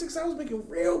 26, I was making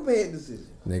real bad decisions.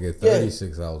 Nigga,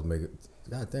 36, I was making.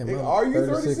 God damn, Nigga, are you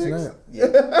 36? Now. Yeah.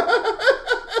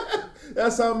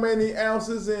 That's how many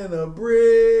ounces in a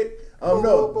brick. No,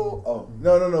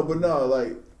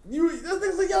 like this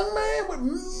nigga's a young man with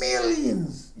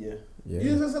millions. Yeah.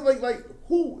 You know what I'm like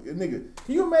who, nigga?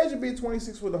 Can you imagine being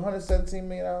 26 with $117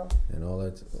 million? And all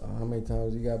that. How many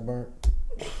times you got burnt?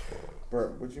 Bro,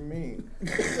 what you mean?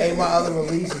 Hey, my other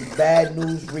release is Bad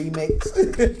News Remix.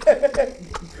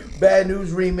 Bad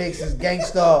News Remix is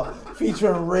Gangstar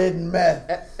featuring Red and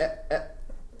Meth.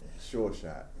 Short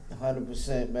shot.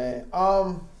 100%, man.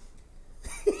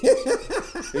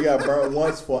 He got burnt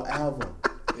once for album.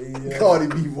 Yeah. Cardi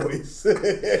B voice. For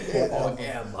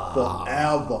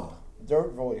album.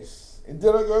 Dirt voice. And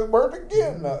then I got burnt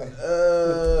again.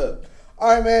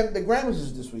 All right, man. The Grammys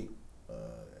is this week.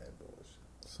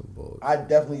 I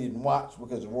definitely didn't watch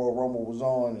because the Royal Rumble was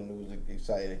on and it was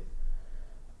exciting.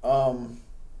 Grammy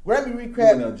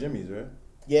recap. You know Jimmy's, right?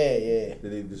 Yeah.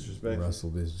 Did they disrespect you? Russell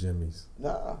this Jimmy's.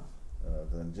 Nah.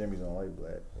 Then Jimmy's don't like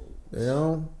black folks. They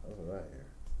don't? That's what I hear.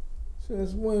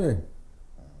 Since when?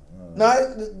 Nah,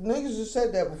 niggas just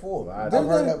said that before. Well, I've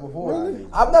heard that before. Really?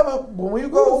 I've never. When you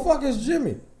go, who the fuck is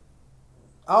Jimmy?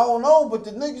 I don't know, but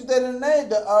the niggas that in there,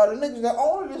 the niggas that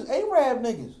own it is Arab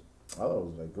niggas. I thought it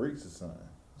was like Greeks or something.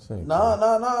 Nah.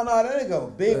 There they go.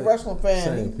 Big wrestling fan.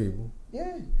 Same people.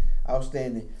 Yeah.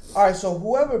 Outstanding. All right, so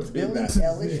whoever Billie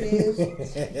Eilish is.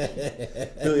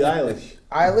 Billie Eilish.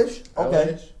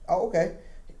 Okay. Eilish. Oh, okay.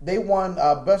 They won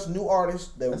Best New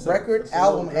Artist, the record,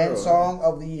 album, and song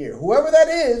of the year. Whoever that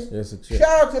is,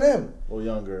 shout out to them. Well,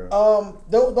 young girl.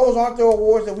 Those aren't the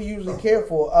awards that we usually care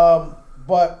for.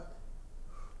 But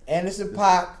Anderson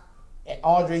 .Paak and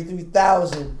Andre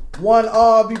 3000 won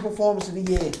R&B Performance of the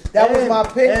Year. That was my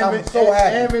pick. I'm so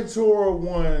happy. Aventura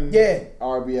won. Yeah.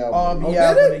 R&B album. R&B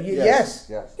album of the year. Yes.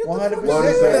 100%. I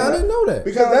didn't know that.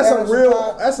 Because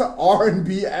that's an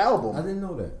R&B album. I didn't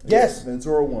know that. Yes.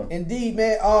 Ventura won. Indeed,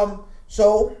 man.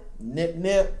 So Nip, you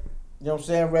know what I'm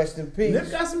saying? Rest in peace. Nip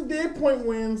got some dead point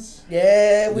wins.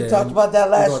 Yeah, we talked about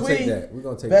that last week. We're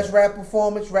gonna take Best rap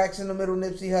performance, Racks in the Middle,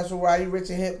 Nipsey Hussle, Roddy Ricch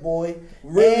and Hit Boy.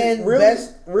 Really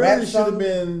best really should have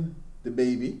been The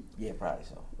Baby. Yeah, probably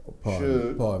so.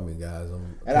 Pardon me, guys.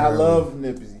 I love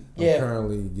Nipsey.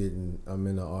 I'm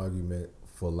in an argument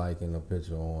for liking a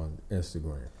picture on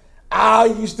Instagram. Ah,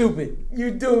 you stupid.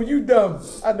 You dumb.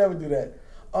 I never do that.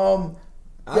 I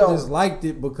just liked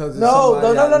it because it's No,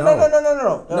 somebody I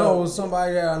know. no. No, it was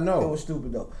somebody that I It know. was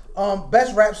stupid though.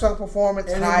 Best rap song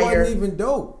performance, And it Higher. wasn't even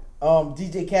dope.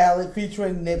 DJ Khaled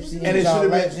featuring Nipsey And and it should John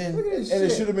have Legend. been, and it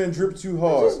should have been Drip Too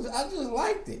Hard. I just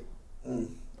liked it.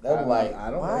 That was like, I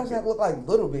don't why like does it. that look like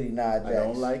Little Bitty Nas Jax? I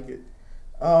don't like it.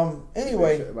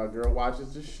 Anyway, My girl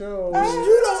watches the show.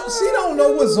 She don't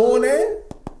know what's on there.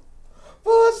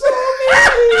 for so many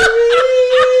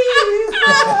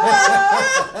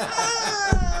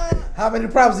How many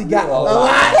problems he got? A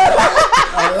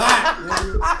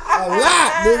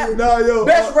lot, nigga. No, yo.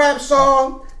 Best rap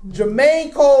song,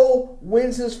 Jermaine Cole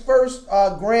wins his first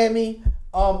Grammy.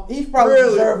 He's probably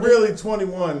deserved it. really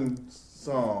 21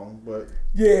 song, but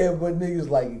Yeah, but niggas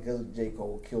like it because J.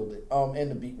 Cole killed it.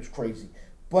 And the beat was crazy.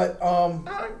 But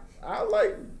I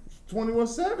like 21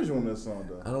 Savage on this song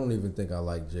though. I don't even think I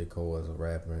like J. Cole as a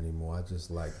rapper anymore. I just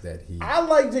like that I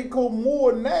like J. Cole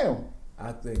more now.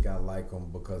 I think I like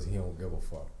him because he don't give a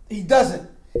fuck. he doesn't.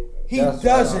 He That's what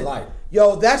doesn't. I like.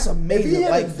 Yo, that's If amazing. he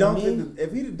had Like a for dunk, me,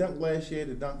 if he'd have dunked last year at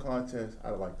the dunk contest,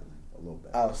 I'd have liked him a little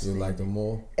bit. I'll You see. like him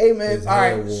more? Hey, man, His all right,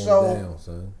 hair wore so- down,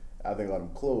 son. I think I like him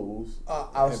clothes.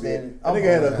 Outstanding. I think I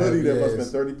had a Heavy hoodie that must have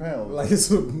ass. been 30 pounds. Like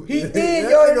some, He did, that yo,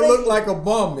 nigga nigga. look like a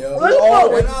bum, yo. He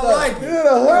always And I like it. Yeah, the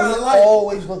hoodie. I He like it.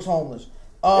 always looks homeless.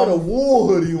 Had a wool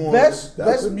hoodie on. Best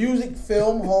music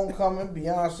film, Homecoming,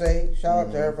 Beyonce. Shout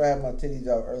out to her for having my titties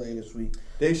out earlier this week.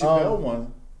 Dave Chappelle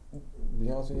won.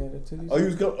 Beyonce had that titties? Oh,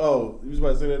 you was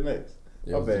about to say that next.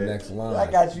 Yeah, My it was the bad. next line. I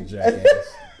got you. Jackass.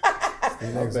 The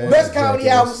next line, Best comedy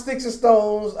jackass. album, Sticks and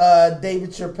Stones,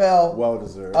 David Chappelle. Well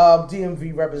deserved.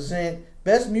 DMV represent.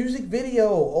 Best music video,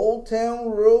 Old Town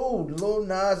Road, Lil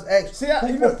Nas X. See,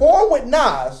 who performed with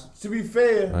Nas. To be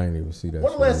fair, I ain't even see that. when the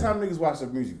shit last either. time niggas watched a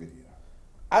music video?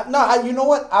 You know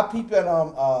what? I peeped at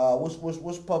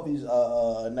what's Puffy's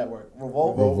network,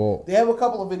 Revolt. They have a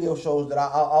couple of video shows that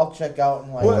I'll check out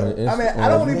and like. But, on I mean, Insta- I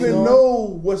don't on even Instagram.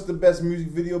 know what's the best music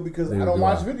video because Neither I don't do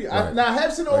watch I. video. Right. Now I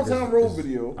have seen the Old Town Road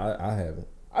video. I haven't.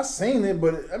 I seen it,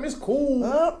 but I mean it's cool.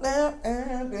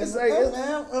 It's like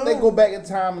they they go back in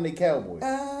time and they cowboys.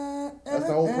 That's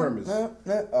the whole premise.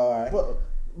 All right. But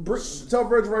tell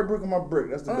Virgil right brick on my brick.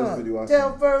 That's the best video I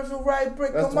Tell seen. Virgil right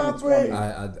brick That's on my 2020.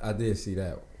 brick. I did see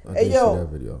that. I Hey did see that yo,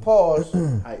 video. pause.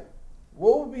 I,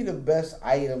 What would be the best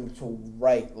item to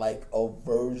write like a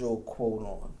Virgil quote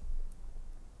on?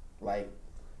 Like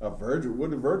Virgil. What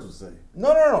did Virgil say?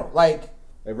 no. Like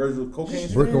Hey, Virgil,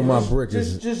 cocaine. Brick on my brick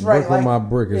just is write brick like on my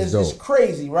brick is it's dope.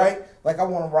 crazy, right? Like I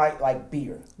want to write like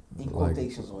beer in Like,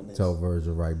 quotations on this. Tell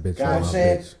Virgil right, bitch. You know what on I'm my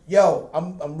saying? bitch. Yo,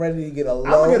 I'm ready to get a low.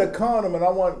 I'm gonna get a condom and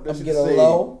I want that I'm shit get to a say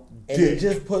low and dick.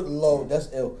 just put low. That's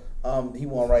ill. He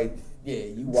want to write. Yeah,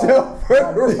 you want. Tell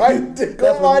Virgil right dick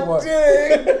That's on what he my want.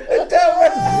 dick. Tell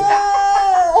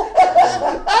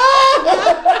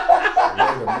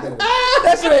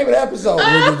That's the name of the episode.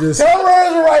 Nigga just- Tell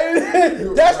Virgil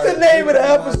right. That's the name of the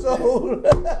episode.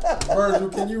 Virgil,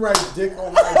 can you write dick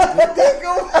on my dick?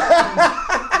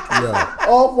 Yeah.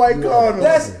 Off-white condom.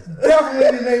 That's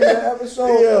definitely the name of the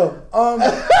episode. Yo,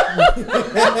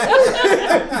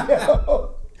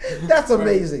 that's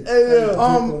amazing. Dick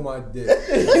on my dick.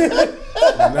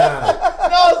 Nah.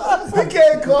 No, we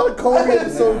can't call it Kobe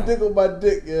episode dick on my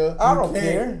dick, yeah. I don't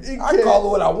can't. care. You I can't. call it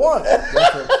what I want.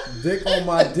 That's a dick on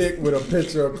my dick with a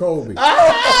picture of Kobe.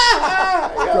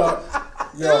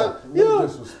 Yo, no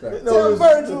disrespect. Tell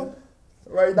Virgil.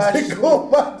 Right Nah, dick shit. on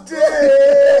my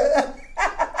dick.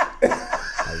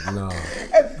 Like, nah.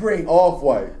 That's great.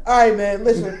 Off-white. All right, man.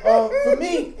 Listen, for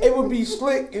me, it would be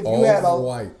slick if you had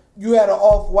Off-white. you had an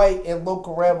off-white and low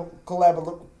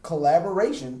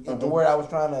collaboration. Is the word I was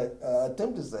trying to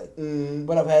attempt to say.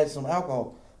 But I've had some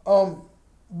alcohol.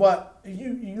 But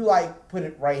you like put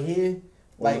it right here,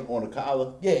 like on the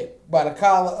collar. yeah, by the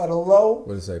collar of the low,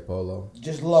 What did it say, Polo?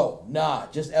 just low. Nah,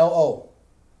 just LO.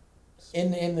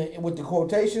 In the with the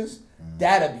quotations,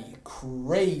 that'd be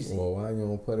crazy. Well, why you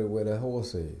don't put it where the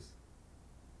horse is?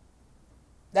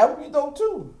 That would be dope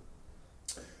too.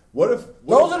 What if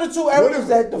Those are the two areas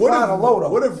that define a low, though.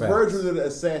 What if Facts. Virgil did an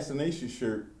assassination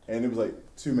shirt and it was like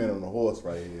 2 men on a horse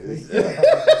right here?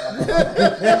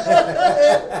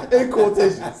 In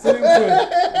quotations. So you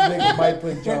nigga might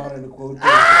put John in the quotation.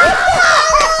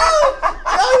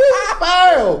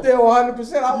 Foul. They're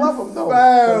 100%. I love him though.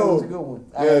 Foul. That was a good one.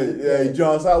 Yeah,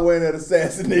 John, stop wearing that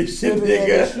assassination, Nigga had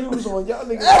nigga. the shoes on. Y'all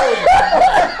niggas.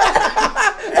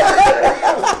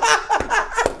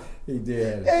 He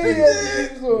did. Yeah, he had the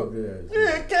shoes on.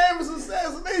 Yeah, canvas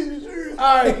assassination shirt.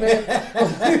 All right, man.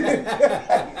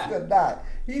 He's gonna die.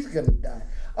 He's gonna die.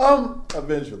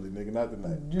 Eventually, nigga, not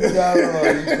tonight. You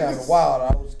sound wild.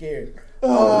 I was scared.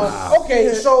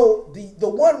 Okay, so the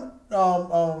one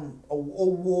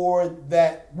award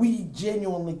that we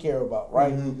genuinely care about,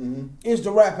 right, is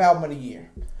the rap album of the year.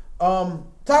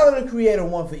 Tyler the Creator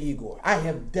won for Igor. I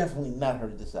have definitely not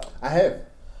heard this album. I have.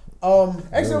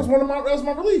 Actually, that was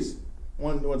my release.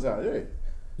 One time, yeah.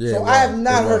 Yeah, so I have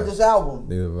not heard this album.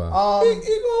 Igor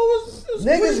was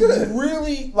niggas good.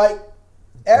 Really like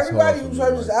everybody who's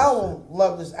heard this album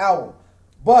loved this album,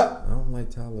 but I don't like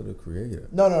Tyler the Creator.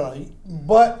 No.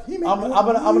 But I'm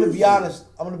gonna be honest.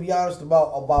 I'm gonna be honest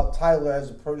about Tyler as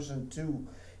a person too,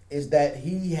 is that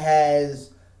he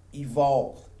has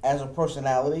evolved as a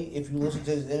personality. If you listen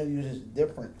to his interviews, it's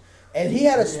different. And he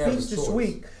had a speech this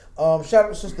week. Shout out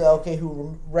to Sister LK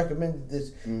who recommended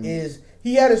this. Is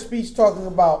he had a speech talking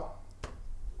about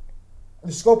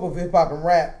the scope of hip hop and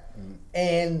rap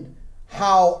and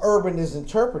how urban is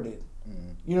interpreted.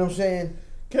 You know what I'm saying?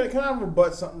 Can I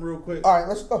rebut something real quick? All right,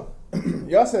 let's go.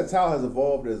 Y'all said Tyler has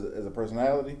evolved as a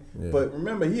personality, but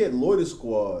remember he had Loiter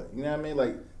Squad. You know what I mean?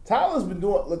 Like Tyler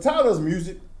does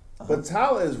music, but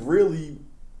Tyler has really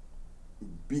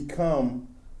become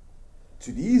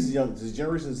to this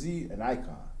Generation Z an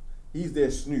icon. He's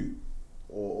their Snoop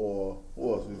or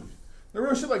who else? The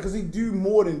real shit, like, cause he do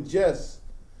more than just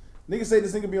niggas say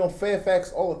this nigga be on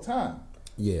Fairfax all the time.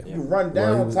 Yeah, you run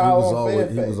down Tyler on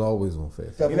Fairfax. He was always on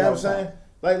Fairfax. You know what I'm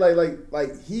saying?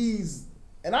 Like he's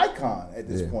an icon at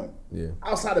this point. Yeah.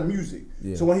 Outside of music.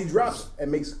 Yeah. So when he drops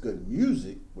and makes good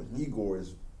music, with Igor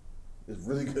is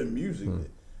really good music,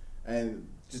 and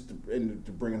just to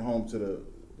bring it home to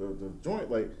the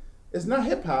joint, like it's not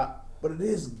hip hop, but it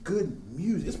is good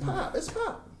music. It's pop. It's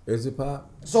pop. Is it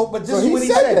pop? So, but this is what he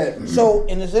said. So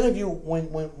in this interview,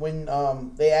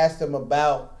 when they asked him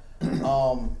about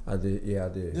I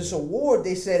did. This award,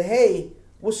 they said, "Hey,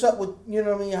 what's up with, you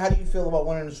know what I mean? How do you feel about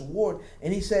winning this award?"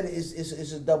 And he said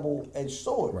it's a double-edged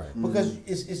sword, right? Because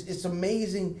it's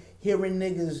amazing hearing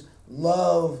niggas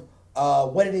love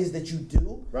what it is that you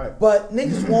do, right? But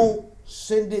niggas won't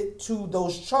send it to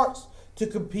those charts to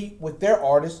compete with their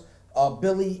artists.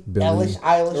 Billy Eilish,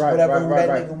 whatever that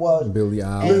nigga was. Billy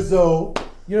Eilish. Lizzo.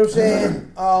 You know what I'm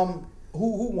saying?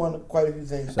 Who won quite a few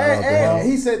things. And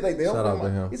he said like they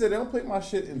don't play my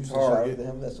shit in Target.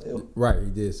 That's ill. Right, he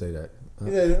did say that.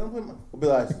 Yeah, they don't play my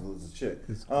Billy Eilish was a chick.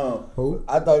 Who?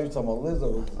 I thought you were talking about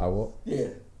Lizzo. I will. Yeah.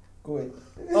 Go ahead.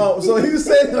 So he was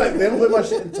saying like they don't play my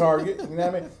shit in Target. You know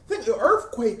what I mean? I think the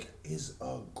Earthquake is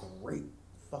a great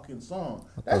fucking song.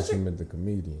 I thought you meant the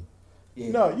comedian.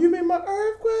 Yeah. No, you made my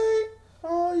earthquake.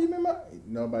 Oh, you made my.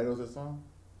 Nobody knows that song.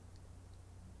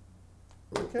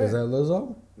 Okay. Is that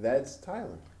Lizzo? That's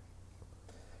Tyler.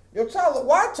 Yo, Tyler,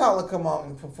 why Tyler come out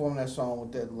and perform that song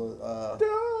with that little?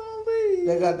 Don't leave.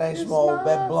 They got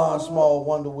that blonde small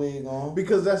wonder wig on.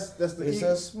 Because that's the. It's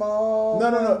a small.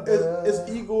 No. It's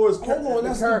Igor's. Hold on,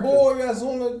 that's the boy that's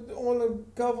on the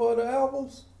cover of the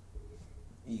albums.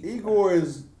 Igor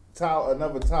is.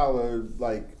 Another Tyler,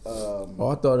 like I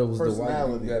thought it was the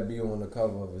white dude that be on the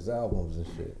cover of his albums and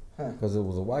shit. Because it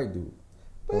was a white dude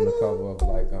on the cover of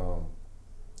like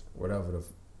whatever the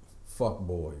fuck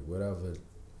boy, whatever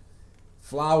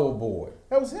Flower Boy.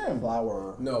 That was him.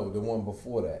 Flower. No, the one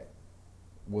before that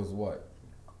was what?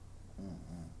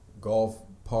 Golf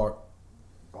Park.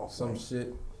 Some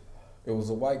shit. It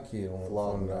was a white kid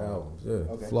on the albums.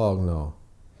 Yeah. Okay. Flog No.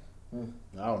 I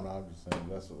don't know. I'm just saying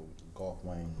that's a Golf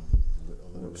Wayne.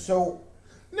 So,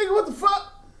 nigga, what the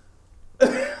fuck?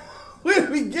 Where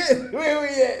we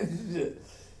at?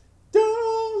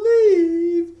 Don't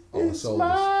leave. It's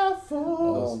my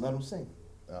fault. Let him sing.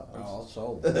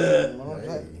 So.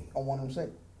 I want him to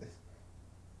sing.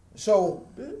 So,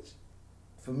 bitch.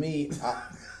 For me,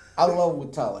 I love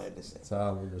what Tyler had to say.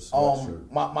 Tyler the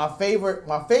sweatshirt. My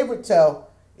favorite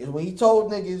tell is when he told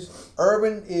niggas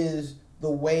urban is the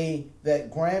way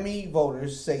that Grammy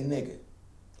voters say nigga.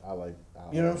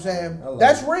 You know what I'm saying?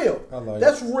 That's real.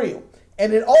 That's real.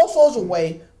 And it also is a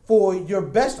way for your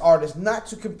best artist not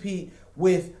to compete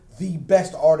with the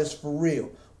best artist for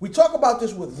real. We talk about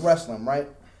this with wrestling, right?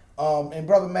 And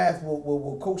Brother Matth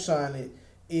will co-sign it,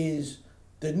 is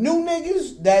the new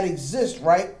niggas that exist,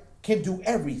 right, can do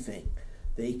everything.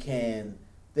 They can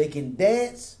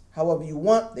dance however you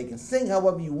want. They can sing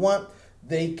however you want.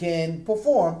 They can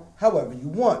perform however you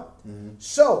want. Mm-hmm.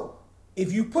 So,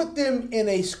 if you put them in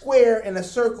a square, in a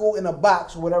circle, in a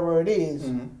box, whatever it is,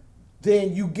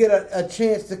 then you get a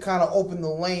chance to kind of open the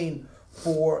lane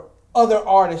for other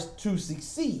artists to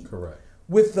succeed. Correct.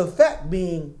 With the fact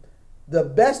being, the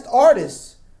best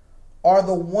artists are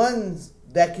the ones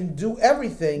that can do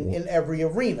everything in every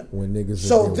arena. When niggas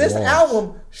So get this washed.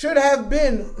 album should have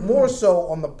been more so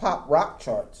on the pop rock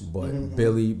charts But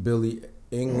Billy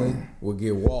England will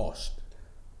get washed.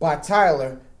 by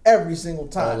Tyler every single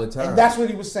time. All the time. And that's what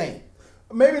he was saying.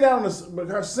 Maybe not on the, but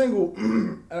her single,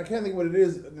 and I can't think what it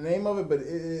is, the name of it, but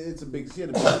it's a big. She had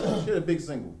a big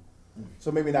single,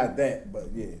 so maybe not that, but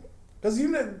yeah, because you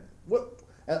know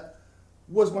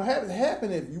what's gonna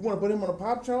happen if you want to put him on the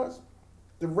pop charts.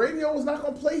 The radio is not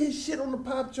gonna play his shit on the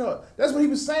pop chart. That's what he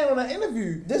was saying on that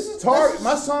interview. This is Target.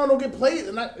 My song don't get played,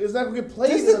 and it's not gonna get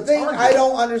played. This is the thing Target. I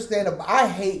don't understand. I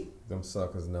hate. Them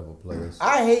suckers never play us.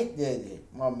 I hate. Yeah,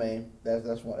 my man.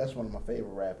 That's one of my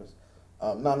favorite rappers.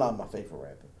 Not my favorite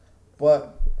rapper,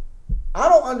 but I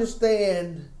don't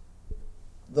understand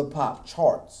the pop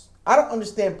charts. I don't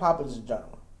understand pop as a genre.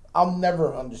 I'll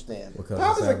never understand. Because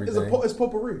Pop it's it's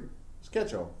potpourri. It's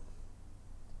catch-all.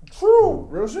 True.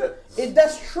 Real shit.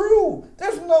 That's true.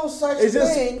 There's no such It's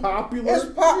just thing. popular It's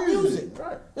pop music.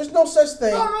 Right. There's no such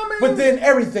thing. No, I mean- but then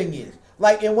everything is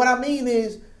like, and what I mean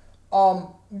is,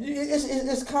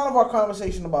 it's kind of our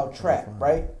conversation about trap,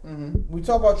 right? Mm-hmm. We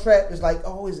talk about trap. It's like,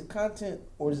 oh, is it content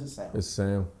or is it sound? It's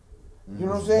sound. You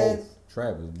know what I'm saying? Both.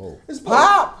 Trap is both. It's both.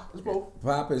 Pop. It's both.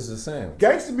 Pop is the sound.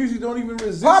 Gangsta music don't even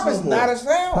resist. Pop no is more. not a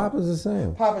sound. Pop is the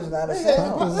sound. Pop is not a Yeah,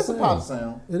 sound. it's a pop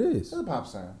sound. It is. It's a pop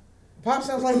sound. Pop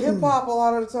sounds like hip hop a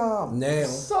lot of the time. Now,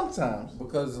 Sometimes.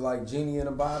 because like Genie in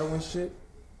a Bottle and shit,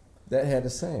 that had a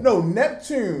sound. No,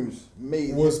 Neptune's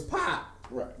made was it. pop.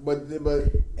 Right, but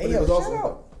Hey, it yo, was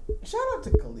also shout out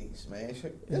to Khalees, man.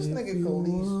 This nigga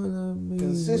Khalees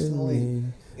consistently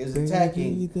is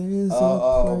attacking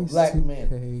black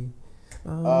men.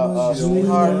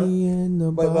 Sweetheart,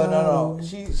 but no.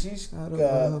 She's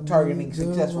targeting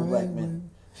successful black men.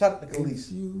 Shout out to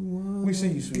Khalees. We see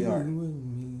you, sweetheart.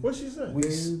 What she said?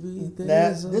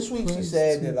 This week she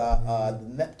said that the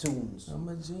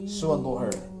Neptunes swindle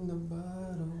her.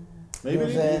 Maybe You know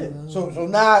what I'm they saying? did. So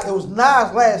Nas, it was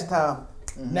Nas last time.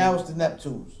 Now it's the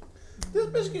Neptunes. This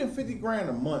bitch getting $50,000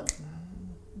 a month.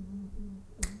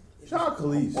 Shout out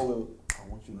Khalees. I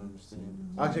want you to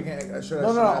understand. Actually, should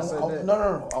No, I say that?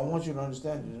 no. I want you to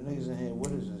understand. The niggas in here,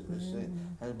 what is this?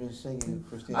 Has been singing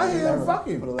Christina I hear him Aguilera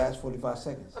fucking. for the last 45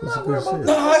 seconds. I'm not worried about shit.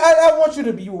 No, that. I want you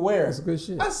to be aware. That's good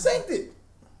shit. I synced it.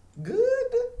 Good.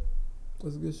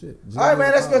 That's good shit. All right,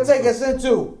 man. That's gonna take us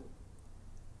into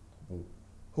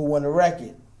who won the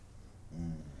record.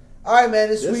 All right, man.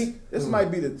 This week, This might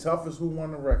be the toughest Who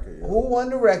Won the Record. Yo. who won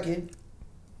the record?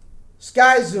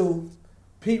 Sky Zoo,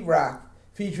 Pete Rock,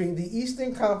 featuring the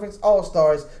Eastern Conference All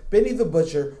Stars, Benny the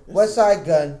Butcher, Westside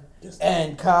Gunn,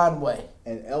 and Conway.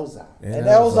 And Elzai. And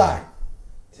Elzai.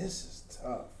 This is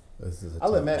tough. This is a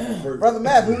I'll let tough Matt go first. Brother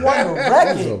Matth, who won the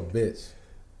That's a record? bitch.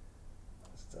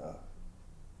 It's tough.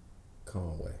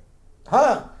 Conway.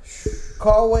 Huh?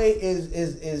 Conway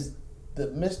is the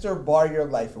Mr. Bar Your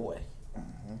Life Away.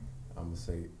 I'm gonna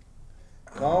say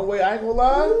Conway, I ain't gonna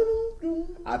lie.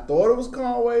 I thought it was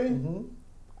Conway.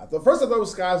 First I thought it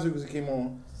was Sky Zoo because it came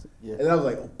on. Yeah. And I was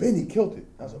like, oh, Benny killed it.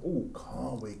 I was like, oh,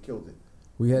 Conway killed it.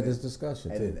 we had this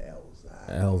discussion And too. then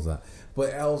Elzai. Elzai,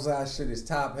 but Elzai shit is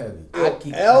top heavy. I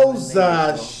keep telling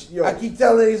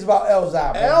niggas about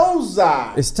Elzai, man.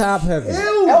 Elzai. It's top heavy.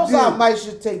 Elzai might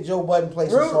should take Joe Budden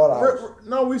place and sort out.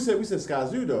 No, we said Sky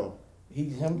Zoo though.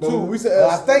 He's him But too. we said But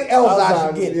I think Elzai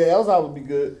should get it. Yeah, Elzai would be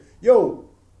good. Yo,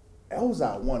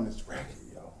 Elzai won this record,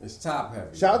 yo. It's top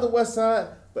heavy. Shout out to Westside,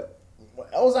 but when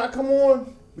Elzai come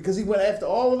on because he went after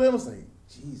all of them. It's like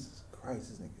Jesus Christ,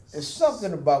 this nigga. There's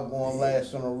something about going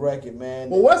last on a record, man.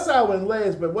 Well, Westside went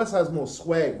last, but Westside's more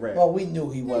swag rap. Well, we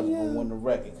knew he wasn't going to win the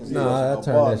record. Cause he Nah, wasn't I no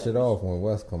turned bar. that shit off when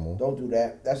West come on. Don't do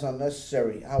that. That's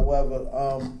unnecessary. However,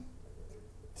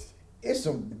 it's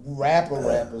some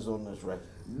rappers on this record.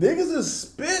 Niggas is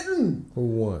spitting. Who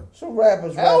won? Some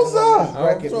rappers Elzai! on this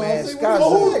record, I'm man. trying to see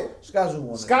Sky Zoo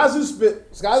won. Sky Zoo spit.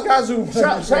 Sky Zoo. Shout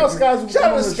out Sky Zoo. Shout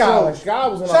out to Scholar. Sky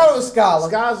was on Shout out to Scholar.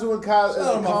 Sky Zoo and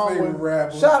Conway.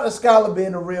 rapper. Shout out to Scholar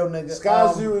being a real nigga.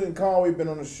 Sky Zoo and Conway been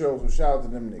on the show, so shout out to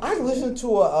them niggas. I listened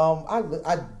to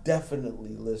I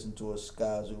definitely listened to a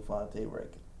Sky Zoo Fonte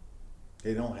record.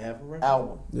 They don't have a record?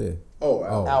 Album. Yeah. Oh,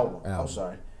 Album. I'm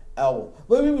sorry. Album.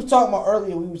 But we was talking about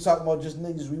earlier, we was talking about just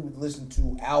niggas we would listen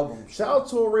to albums. Shout out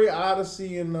to Ray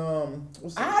Odyssey and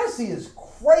what's that? Odyssey is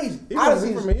crazy.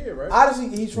 Odyssey from is, here, right? Odyssey,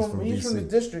 he's from from the DC.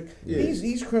 district. Yeah.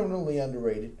 He's criminally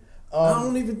underrated. I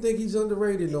don't even think he's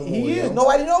underrated no more. He is. yo.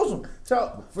 Nobody knows him. Shout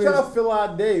out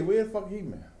Phil Day. Where the fuck he,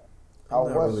 man? I Not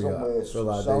was really, somewhere. Phil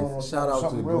Day. selling Shout out to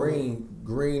something real Green.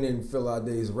 Green and Phil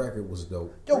Day's record was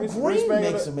dope. Yo, Green Green Spain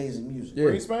makes got a- amazing music. Yeah.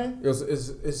 Green Spain?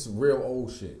 It's real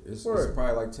old shit. It's Word.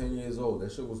 probably like 10 years old.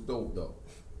 That shit was dope though.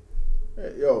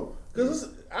 Hey, yo, because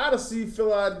it's Odyssey,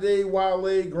 Phil Day,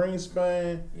 Wale,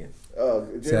 Greenspan, Yeah.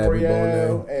 Jay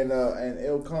Royale, and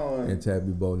Ilcon. And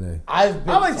Tabby Bonet. I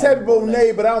like Tabby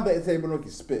Bonet, but I don't think Tabby Bonet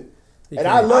can spit.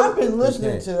 I've been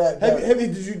listening to that.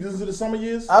 Did you listen to the Summer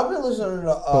Years? I've been listening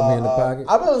to. Put Me in the Pocket?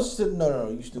 I've been listening to no,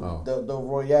 you stupid. Oh. The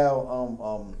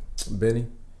Royale Benny?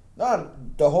 no,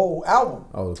 the whole album.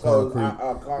 Oh, the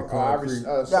Concrete.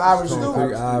 The Irish Stew.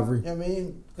 Concrete Ivory. You know what I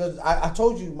mean? Because I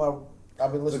told you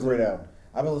I've been It's a listening. great album.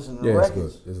 I've been listening to Yeah, the it's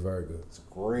records. good. It's very good. It's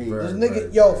great. Very, This nigga,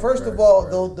 very, yo, very, first very, of all,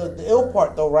 very, the very, ill very,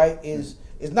 part though, right, is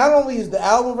not only is the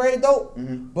album very dope,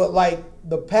 but like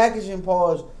the packaging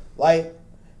pause, like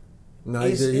No,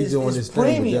 It's he's doing his thing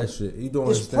premium. with that shit. He doing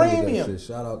It's his thing with premium. that shit.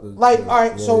 Shout out to like to all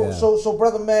right, Royale. so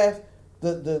Brother Matth,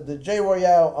 the J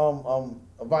Royale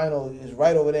vinyl is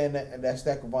right over there, and that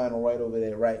stack of vinyl right over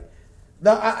there, right?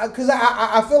 Now, because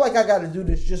I feel like I got to do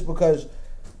this just because.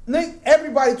 Nick,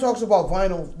 everybody talks about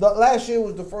vinyl. Last year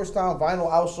was the first time vinyl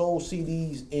outsold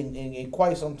CDs in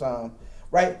quite some time,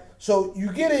 right? So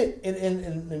you get it in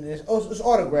it's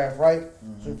autographed, right?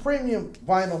 So premium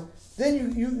vinyl.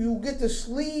 Then you get the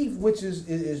sleeve, which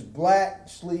is black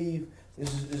sleeve.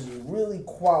 This is really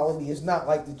quality. It's not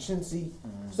like the chintzy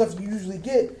stuff you usually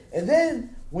get. And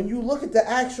then when you look at the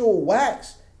actual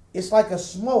wax, it's like a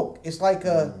smoke. It's like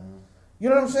a you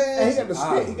know what I'm saying?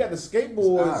 And he got the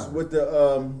skateboards with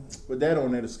that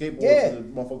on there. The skateboards. Yeah, the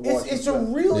motherfucker it's a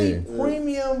really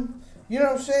premium. You know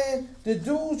what I'm saying? The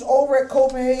dudes over at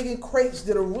Copenhagen Crates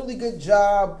did a really good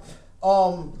job.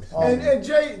 And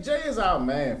Jay is our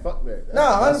man. Fuck that.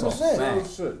 Nah, That's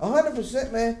 100%.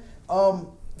 100%, man.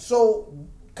 So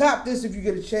cop this if you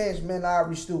get a chance, man. I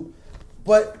restoop.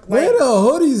 But Where the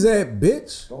hoodies at,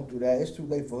 bitch? Don't do that. It's too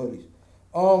late for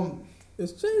hoodies.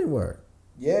 It's January.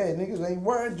 Yeah, niggas ain't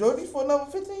wearing Jordans for another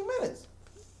 15 minutes.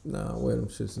 Nah, wear them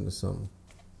shits in the summer.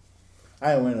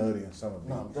 I ain't wearing a hoodie in summer.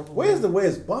 No,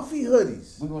 Where's Buffy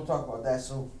hoodies? We're gonna talk about that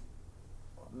soon.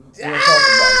 We're gonna talk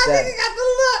about that.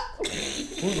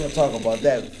 We're gonna talk about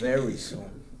that very soon.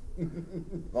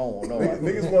 Oh no,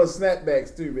 Niggas want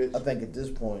snapbacks too, bitch. I think at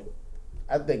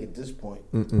this point,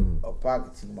 a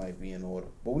pocket tee might be in order.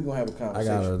 But we're gonna have a I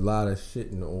conversation. got a lot of shit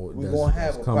in order. We're gonna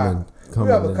have a coming. we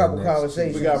have a in couple the next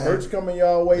conversations. We got man. merch coming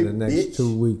y'all way, in the next bitch.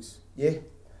 2 weeks. Yeah.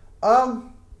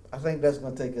 I think that's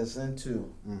gonna take us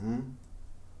into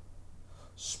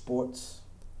sports.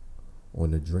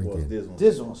 On the What's drinking. this one?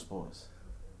 Dizz on sports.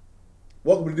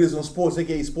 Welcome to Dizz on Sports,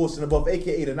 aka Sports and Above,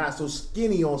 aka the Not So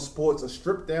Skinny on Sports, a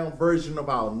stripped down version of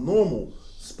our normal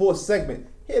sports segment.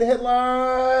 Here are the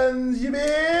headlines, you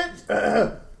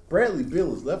bitch. Bradley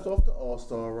Beal is left off the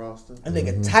All-Star roster. A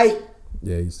nigga tight.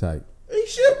 Yeah, he's tight. He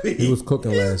should be. He was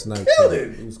cooking last night. killed too.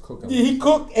 it. He was cooking. Yeah, he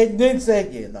cooked and then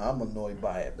said, "Yeah, no, I'm annoyed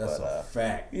by it." That's but, a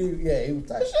fact. he was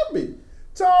tight. He should be.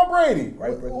 Tom Brady.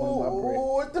 Right, break one of my bread.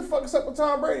 What the fuck is up with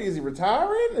Tom Brady? Is he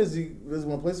retiring? Does he want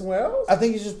to play somewhere else? I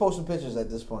think he's just posting pictures at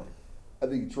this point. I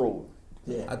think he's trolling.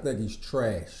 Yeah. I think he's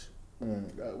trash. Well,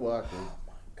 I agree. Oh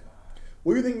my god.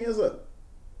 What do you think is up?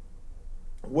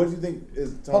 What do you think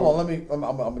is Tom? Hold on,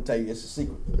 I'm gonna tell you, it's a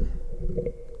secret.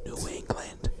 New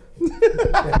England.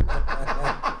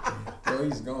 Yo,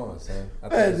 he's gone, son. I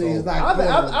That think nigga's it's not over.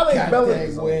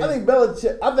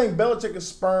 I think Belichick is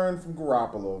spurned from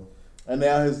Garoppolo, and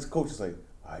now his coach is like,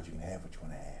 all right, you can have what you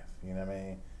want to have. You know what I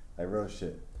mean? Like real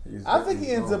shit. I think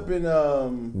he ends up in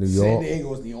New San York.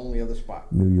 Diego is the only other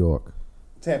spot. New York.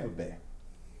 Tampa Bay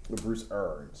with Bruce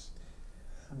Arians.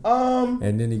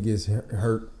 And then he gets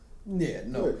hurt. Yeah,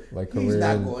 no, Like he's career not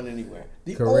end- going anywhere.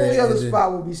 The career only other ending.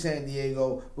 spot will be San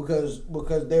Diego because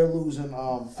they're losing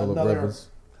Phillip another. Rivers.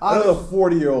 Another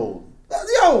 40-year-old.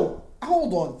 Yo,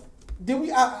 hold on. Did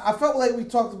we? I felt like we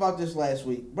talked about this last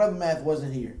week. Brother Matth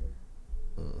wasn't here.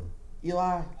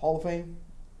 Eli, Hall of Fame.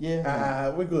 Yeah.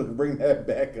 We're going to bring that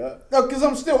back up. No, because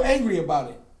I'm still angry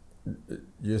about it.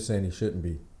 You're saying he shouldn't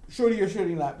be. Should he or should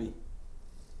he not be?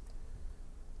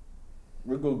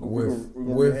 We're going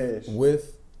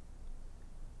With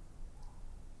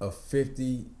a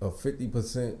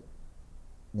 50%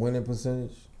 winning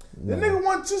percentage. The No. nigga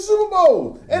won 2 Super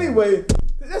Bowls. Anyway,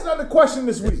 that's not the question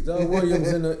this week. Is Doug Williams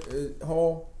in the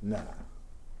hall? Nah.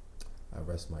 I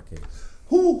rest my case.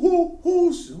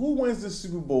 Who wins the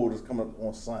Super Bowl that's coming up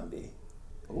on Sunday?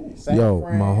 San Yo,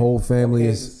 Fran my whole family or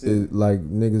Kansas City? is like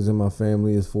niggas in my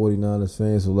family is 49ers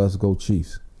fans, so let's go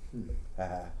Chiefs.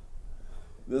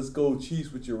 Let's go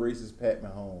Chiefs with your racist Pat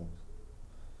Mahomes.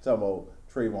 Talking about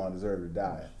Trayvon deserved to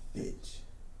die. Bitch.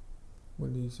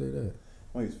 When did you say that?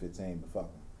 When he was 15, but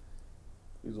fuck him.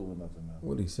 He was old enough to know.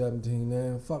 What, he 17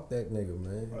 now? Fuck that nigga,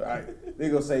 man. All right. They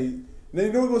gonna say, then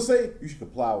you know what they're gonna say? You should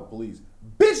comply with police.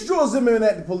 Bitch, George Zimmerman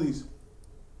at the police.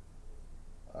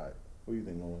 All right. What do you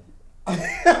think, Lord?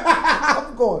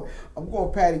 I'm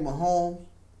going Patty Mahomes.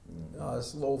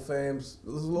 It's low fams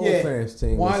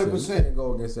team. 100%. You can't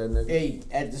go against that nigga.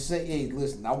 Hey,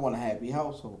 listen, I want a happy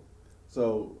household.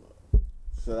 So,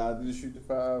 should I do the shoot the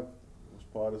five? Was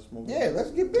part of smoking? Yeah,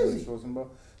 let's get busy.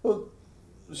 So,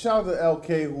 shout out to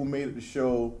LK who made it the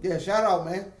show. Yeah, shout out,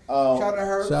 man. Shout out to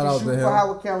her. Shout out to shooting him. for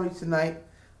Howard County tonight.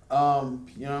 You know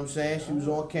what I'm saying? She was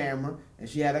on camera and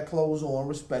she had her clothes on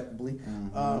respectably. You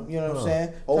know what I'm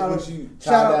saying? Hopefully she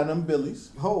tied down them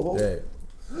billies. Ho. Yeah.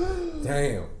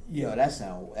 Damn. Yo, that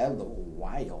a little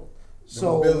wild.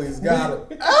 So Billy's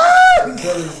got him.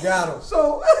 Billy's got him.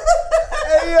 So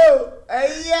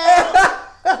Hey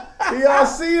yo. Y'all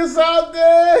see us out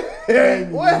there?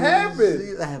 What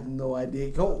happened? I have no idea.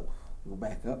 Go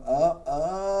back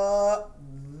up.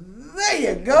 There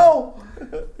you go.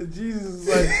 Jesus is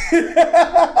like,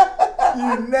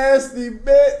 you nasty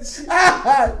bitch.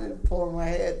 Pulling my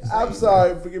head. I'm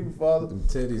sorry, forgive me, Father. Them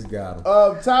titties got him.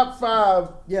 Top 5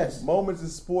 Yes. moments in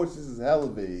sports. This is hella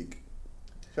vague.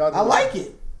 Shout out to I like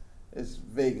it. It's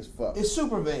vague as fuck. It's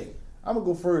super vague. I'm gonna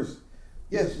go first.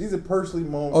 Yes. These are personally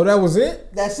moments. Oh, that was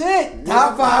it? That's it.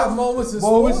 Top 5 moments in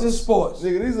sports.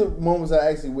 Nigga, these are moments I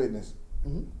actually witnessed.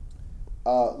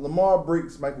 Lamar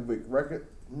breaks Michael Vick record.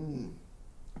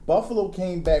 Buffalo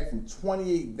came back from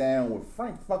 28 down with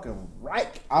Frank fucking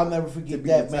Reich. I'll never forget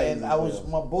that, man. I was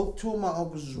two of my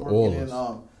uncles was working in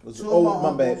two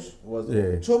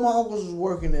of my uncles was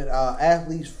working at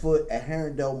Athlete's Foot at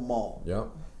Herondale Mall. Yep.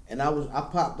 And I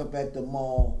popped up at the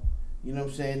mall. You know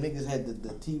what I'm saying? Niggas had the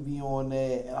TV on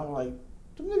there, and I was like,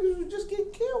 them niggas was just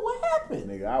getting killed. What happened?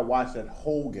 Nigga, I watched that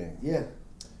whole game. Yeah.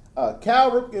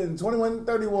 Cal Ripken,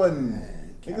 21-31.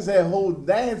 Niggas had whole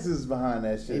dances behind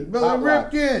that shit. Hey, Billy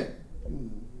Ripken.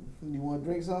 You want to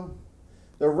drink something?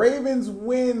 The Ravens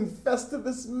win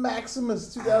Festivus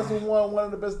Maximus 2001, one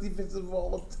of the best defenses of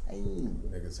all time.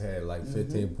 Niggas had like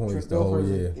 15 points the whole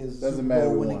year. Doesn't matter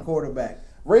who winning won. quarterback.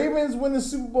 Ravens win the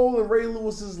Super Bowl, and Ray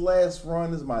Lewis's last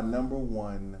run is my number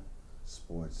one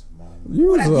sports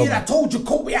moment. I told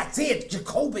Jacoby, I said,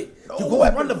 Jacoby, you go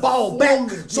and run the ball back.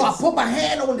 So I put my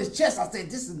hand on his chest. I said,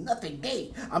 this is nothing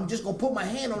gay. I'm just going to put my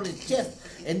hand on his chest.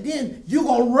 And then you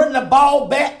going to run the ball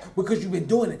back because you've been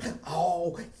doing it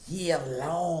all year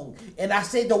long. And I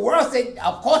said, the world said,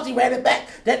 of course he ran it back.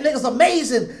 That nigga's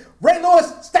amazing. Ray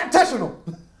Lewis, stop touching him.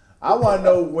 I want to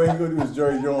know when he's going to do his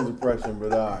Jerry Jones impression,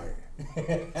 but all right.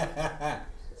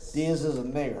 Dizz is a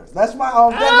nigger. That's my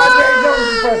Jerry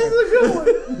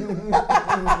Jones impression.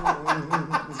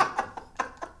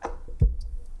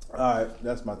 All right,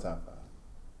 that's my top 5.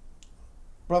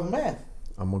 Brother Matth.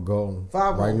 I'm gonna go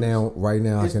 5 right moments. now. Right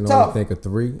now, It's I can tough. only think of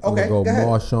 3. I'm Okay, gonna go. go ahead.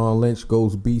 Marshawn Lynch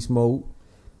goes beast mode.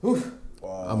 Oof.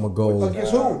 I'm gonna go.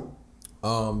 Against who?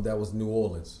 That was New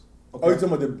Orleans. Okay. Oh, you're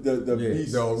talking about the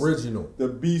beast, the original, the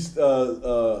beast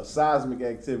seismic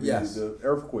activity, Yes. the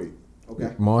earthquake.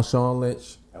 Okay. Marshawn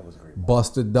Lynch, That was a great.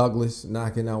 Buster Douglas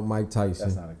knocking out Mike Tyson.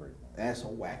 That's not a great moment. That's a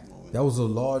whack moment. That was a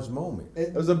large moment.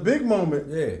 It was a big moment.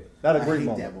 Yeah, Not a I great hate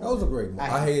moment. that was a great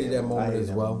moment. I hated that moment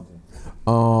as well. moment.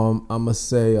 I'm gonna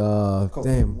say,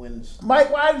 damn, Wins.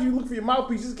 Mike, why did you look for your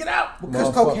mouthpiece? Just get out.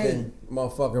 Because cocaine.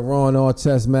 motherfucking Ron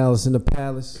Artest, Malice in the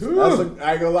Palace. I ain't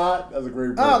gonna lie, that's a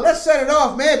great moment. Let's set it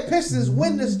off, man. Pistons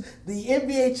win the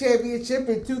NBA championship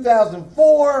in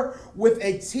 2004 with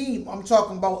a team. I'm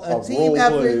talking about a Of team role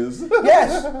effort. players.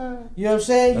 Yes. You know what I'm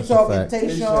saying? That's You a talking fact.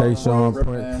 Tayshaun. Tayshaun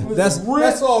Prince.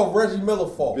 That's all Reggie Miller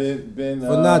fault Ben,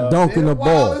 for not dunking the ball.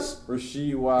 Wallace,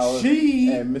 Rasheed Wallace,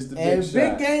 She and Mr. Big and Shot.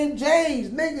 Big Game James,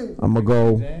 nigga. I'm gonna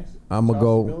go. James? I'm gonna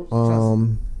go.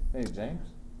 Hey, James.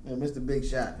 And Mr. Big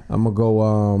Shot. I'm gonna go.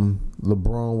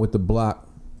 LeBron with the block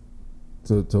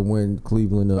to win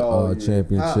Cleveland a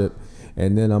championship,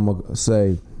 and then I'm gonna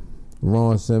say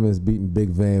Ron Simmons beating Big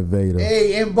Van Vader.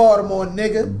 Hey, in Baltimore,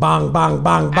 nigga. Bang bang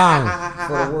bang bang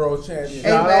for the world championship. Hey,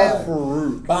 Shout man. out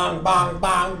Farouk. Bang bang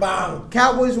bang bang.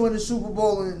 Cowboys win the Super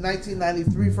Bowl in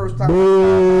 1993, first time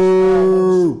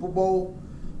the Super Bowl.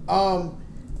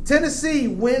 Tennessee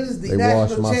wins the They washed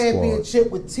national my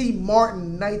championship with T. Martin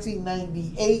in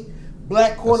 1998.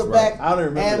 Black quarterback, right. I don't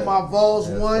remember and that. my Vols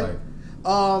That's won.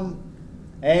 right.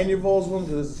 And your Vols won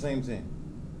because it's the same team.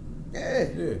 Yeah.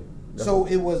 Yeah. So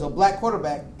it was a black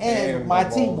quarterback, and my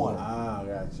team won. Ah,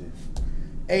 got you.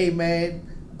 Hey man,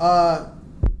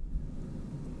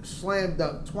 slam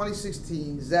dunk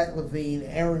 2016. Zach LaVine,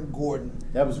 Aaron Gordon.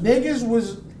 That was Niggas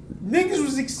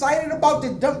was excited about the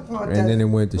dunk contest. And then it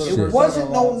went to It shit. It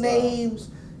wasn't no names.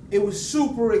 It was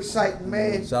super exciting,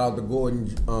 man. Shout out to Gordon.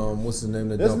 What's his name?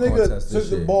 The This dunk nigga contest took this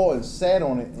the year. ball and sat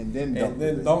on it and then dunked And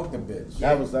then it. dunked the bitch.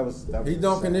 That was He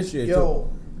dunking this year Yo,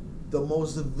 the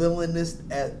most villainous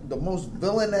act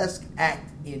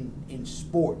in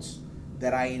sports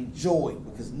that I enjoy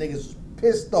because niggas was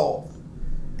pissed off.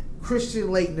 Christian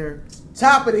Laettner,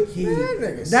 top of the key,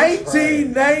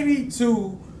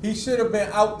 1992. He should have been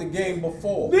out the game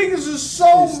before. Niggas is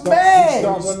so mad. He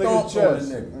stomped on the nigga's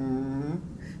chest.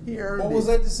 He earned What it. was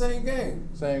that the same game?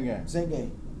 Same game. Same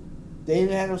game. They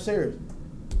didn't have no series.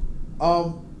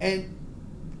 And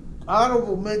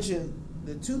honorable mention,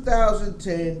 the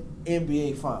 2010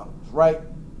 NBA Finals, right?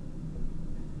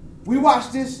 We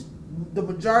watched this, the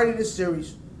majority of this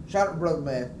series. Shout out to Brother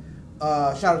Matth.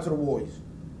 Shout out to the Warriors.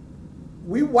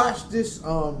 We watched this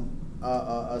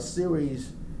a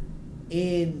series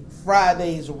in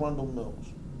Fridays of Rundle Mills.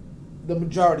 The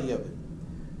majority of it.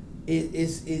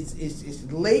 It's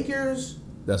Lakers.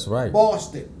 That's right.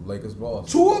 Boston. Lakers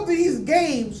Boston. 2 of these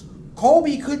games,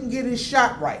 Kobe couldn't get his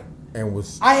shot right. And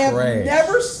was I have trash.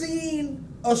 never seen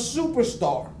a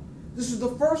superstar. This is the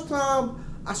first time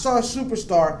I saw a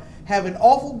superstar have an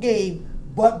awful game,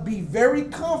 but be very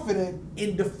confident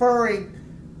in deferring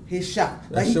his shot.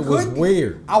 That shit was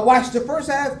weird. I watched the first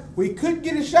half. We couldn't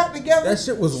get his shot together. That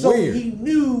shit was so weird. He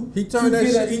knew He turned to that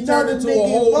get shit. He turned another into a nigga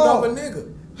whole involved. other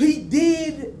nigga. He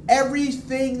did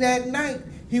everything that night.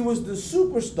 He was the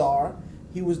superstar.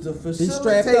 He was the facilitator. He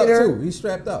strapped up too. He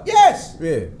strapped up. Yes.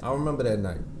 Yeah, I remember that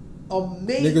night.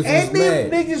 Amazing. Niggas And was then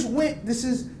mad. niggas went. This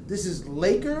is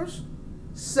Lakers,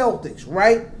 Celtics,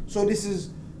 right? So this is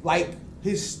like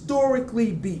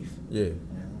historically beef. Yeah.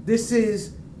 This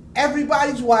is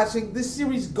everybody's watching. This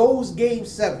series goes game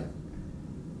 7,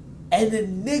 and the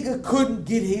nigga couldn't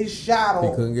get his shot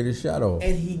off. He couldn't get his shot off.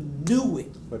 And he knew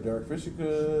it. But Derek Fisher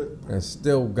could. And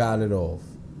still got it off.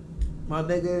 My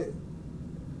nigga,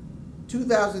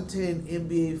 2010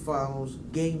 NBA Finals,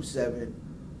 Game 7,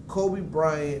 Kobe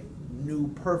Bryant knew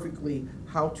perfectly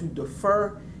how to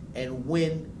defer and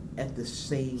win at the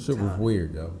same Shit time. was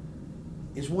weird, yo.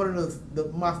 It's one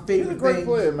of my He's a favorite great things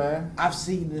player, man. I've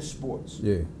seen in sports.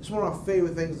 Yeah. It's one of my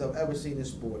favorite things I've ever seen in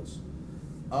sports.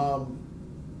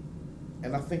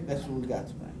 And I think that's what we got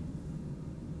tonight.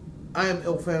 I am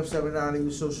IlFam79,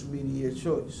 your social media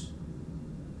choice.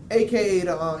 AKA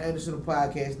the Anderson of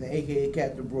Podcasting, AKA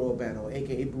Captain Broadbano,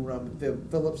 AKA Bruno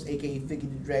Phillips, AKA Figgy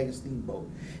the Dragon Steamboat,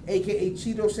 AKA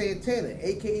Cheeto Santana,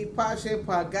 AKA Pod Sham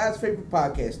Pod, God's favorite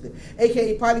podcaster,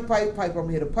 AKA Potty Pipe Pipe. I'm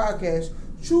here to podcast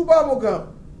Chew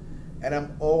Bubblegum. And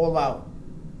I'm all out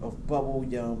of Bubble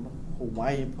Yum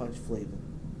Hawaiian Punch flavor.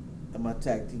 And my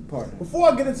tag team partner.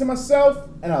 Before I get into myself,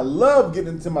 and I love getting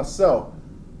into myself,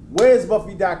 where's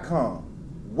Buffy.com?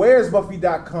 Where's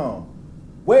Buffy.com?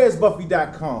 Where's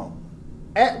Buffy.com?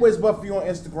 At Where's Buffy on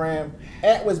Instagram.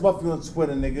 At Where's Buffy on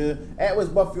Twitter, nigga. At Where's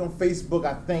Buffy on Facebook,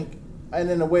 I think. And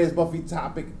then the Where's Buffy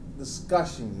topic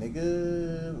discussion,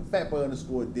 nigga.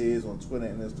 Fatboy_Dizz on Twitter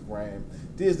and Instagram.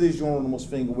 Dizz genre the most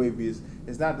finger waviest.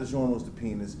 It's not the genre, it's the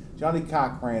penis. Johnny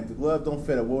Cochran, the glove don't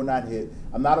fit, it will not hit.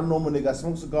 I'm not a normal nigga. I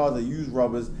smoke cigars, I use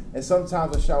rubbers, and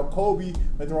sometimes I shout Kobe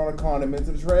when they're on a condom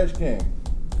into the trash can.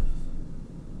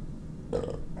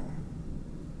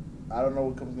 I don't know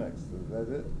what comes next. Is that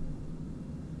it?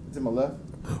 It's in my left.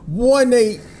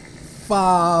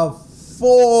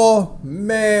 1854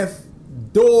 Math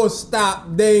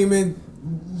doorstop Damon.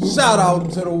 Shout out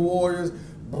to the Warriors.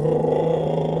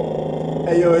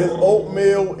 Hey yo, his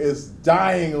oatmeal is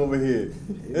dying over here.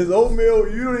 His oatmeal,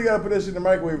 you don't even gotta put that shit in the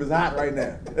microwave. It's hot right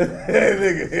now.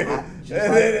 that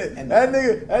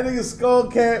nigga skull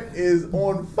cap is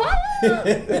on fire.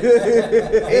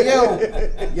 Hey yo,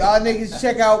 y'all niggas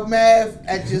check out Math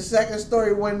at your second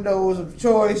story windows of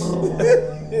choice.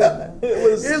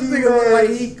 This nigga look like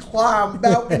he climbed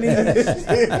balconies.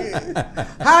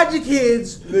 Hide your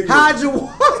kids. Nigga. Hide your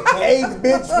wife. Hey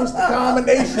bitch, what's the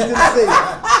combination to the city?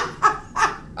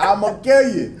 I'ma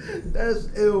kill you. That's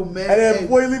ill, man. And then Hey,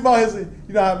 before you leave out his, you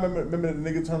know, I remember the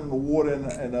nigga turning the water in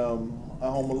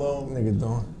Home Alone. Nigga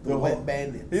doing. the wet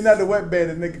bandit. He not the wet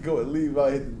bandit. Nigga go and leave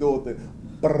out, hit the door thing.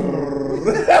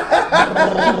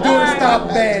 Doorstop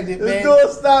bandit, The man.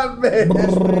 doorstop bandit.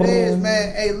 That's what it is,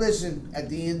 man. Hey, listen. At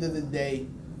the end of the day,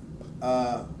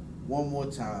 one more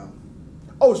time.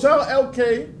 Oh, shout out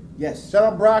LK. Yes. Shout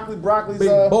out Broccoli. Broccoli's Big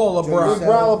baller, bro. Big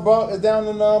baller, bro. Is down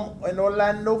in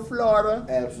Orlando, Florida.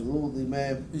 Absolutely,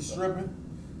 man. He stripping?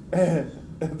 I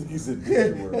think he's a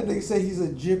That word. nigga say he's a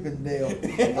Jippendale.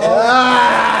 Put it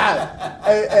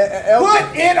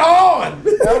on.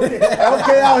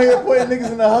 LK out here putting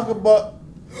niggas in the huckabuck.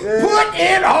 Yeah. Put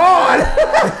it on.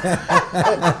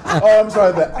 Oh, I'm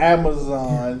sorry, the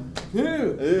Amazon.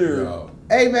 Ew. Yo.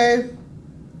 Hey, man.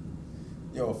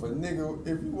 Yo, if a nigga,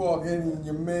 if you walk in and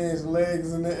your man's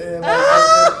legs in the air like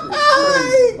Ah,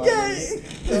 that, that shit crazy,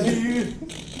 my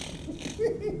nigga.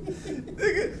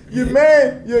 Nigga,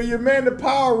 your man, the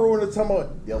power ruler, talking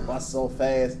about, yo, bust so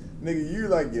fast. Nigga, you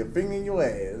like your finger in your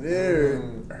ass. Yeah.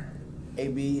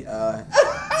 AB,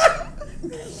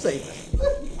 say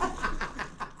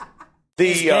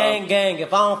It's gang.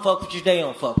 If I don't fuck with you, they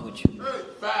don't fuck with you.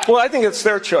 Well, I think it's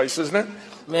their choice, isn't it?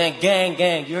 Man,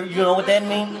 gang. You know what that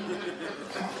mean?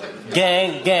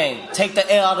 Gang. Take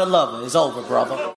the L out of lover. It's over, brother.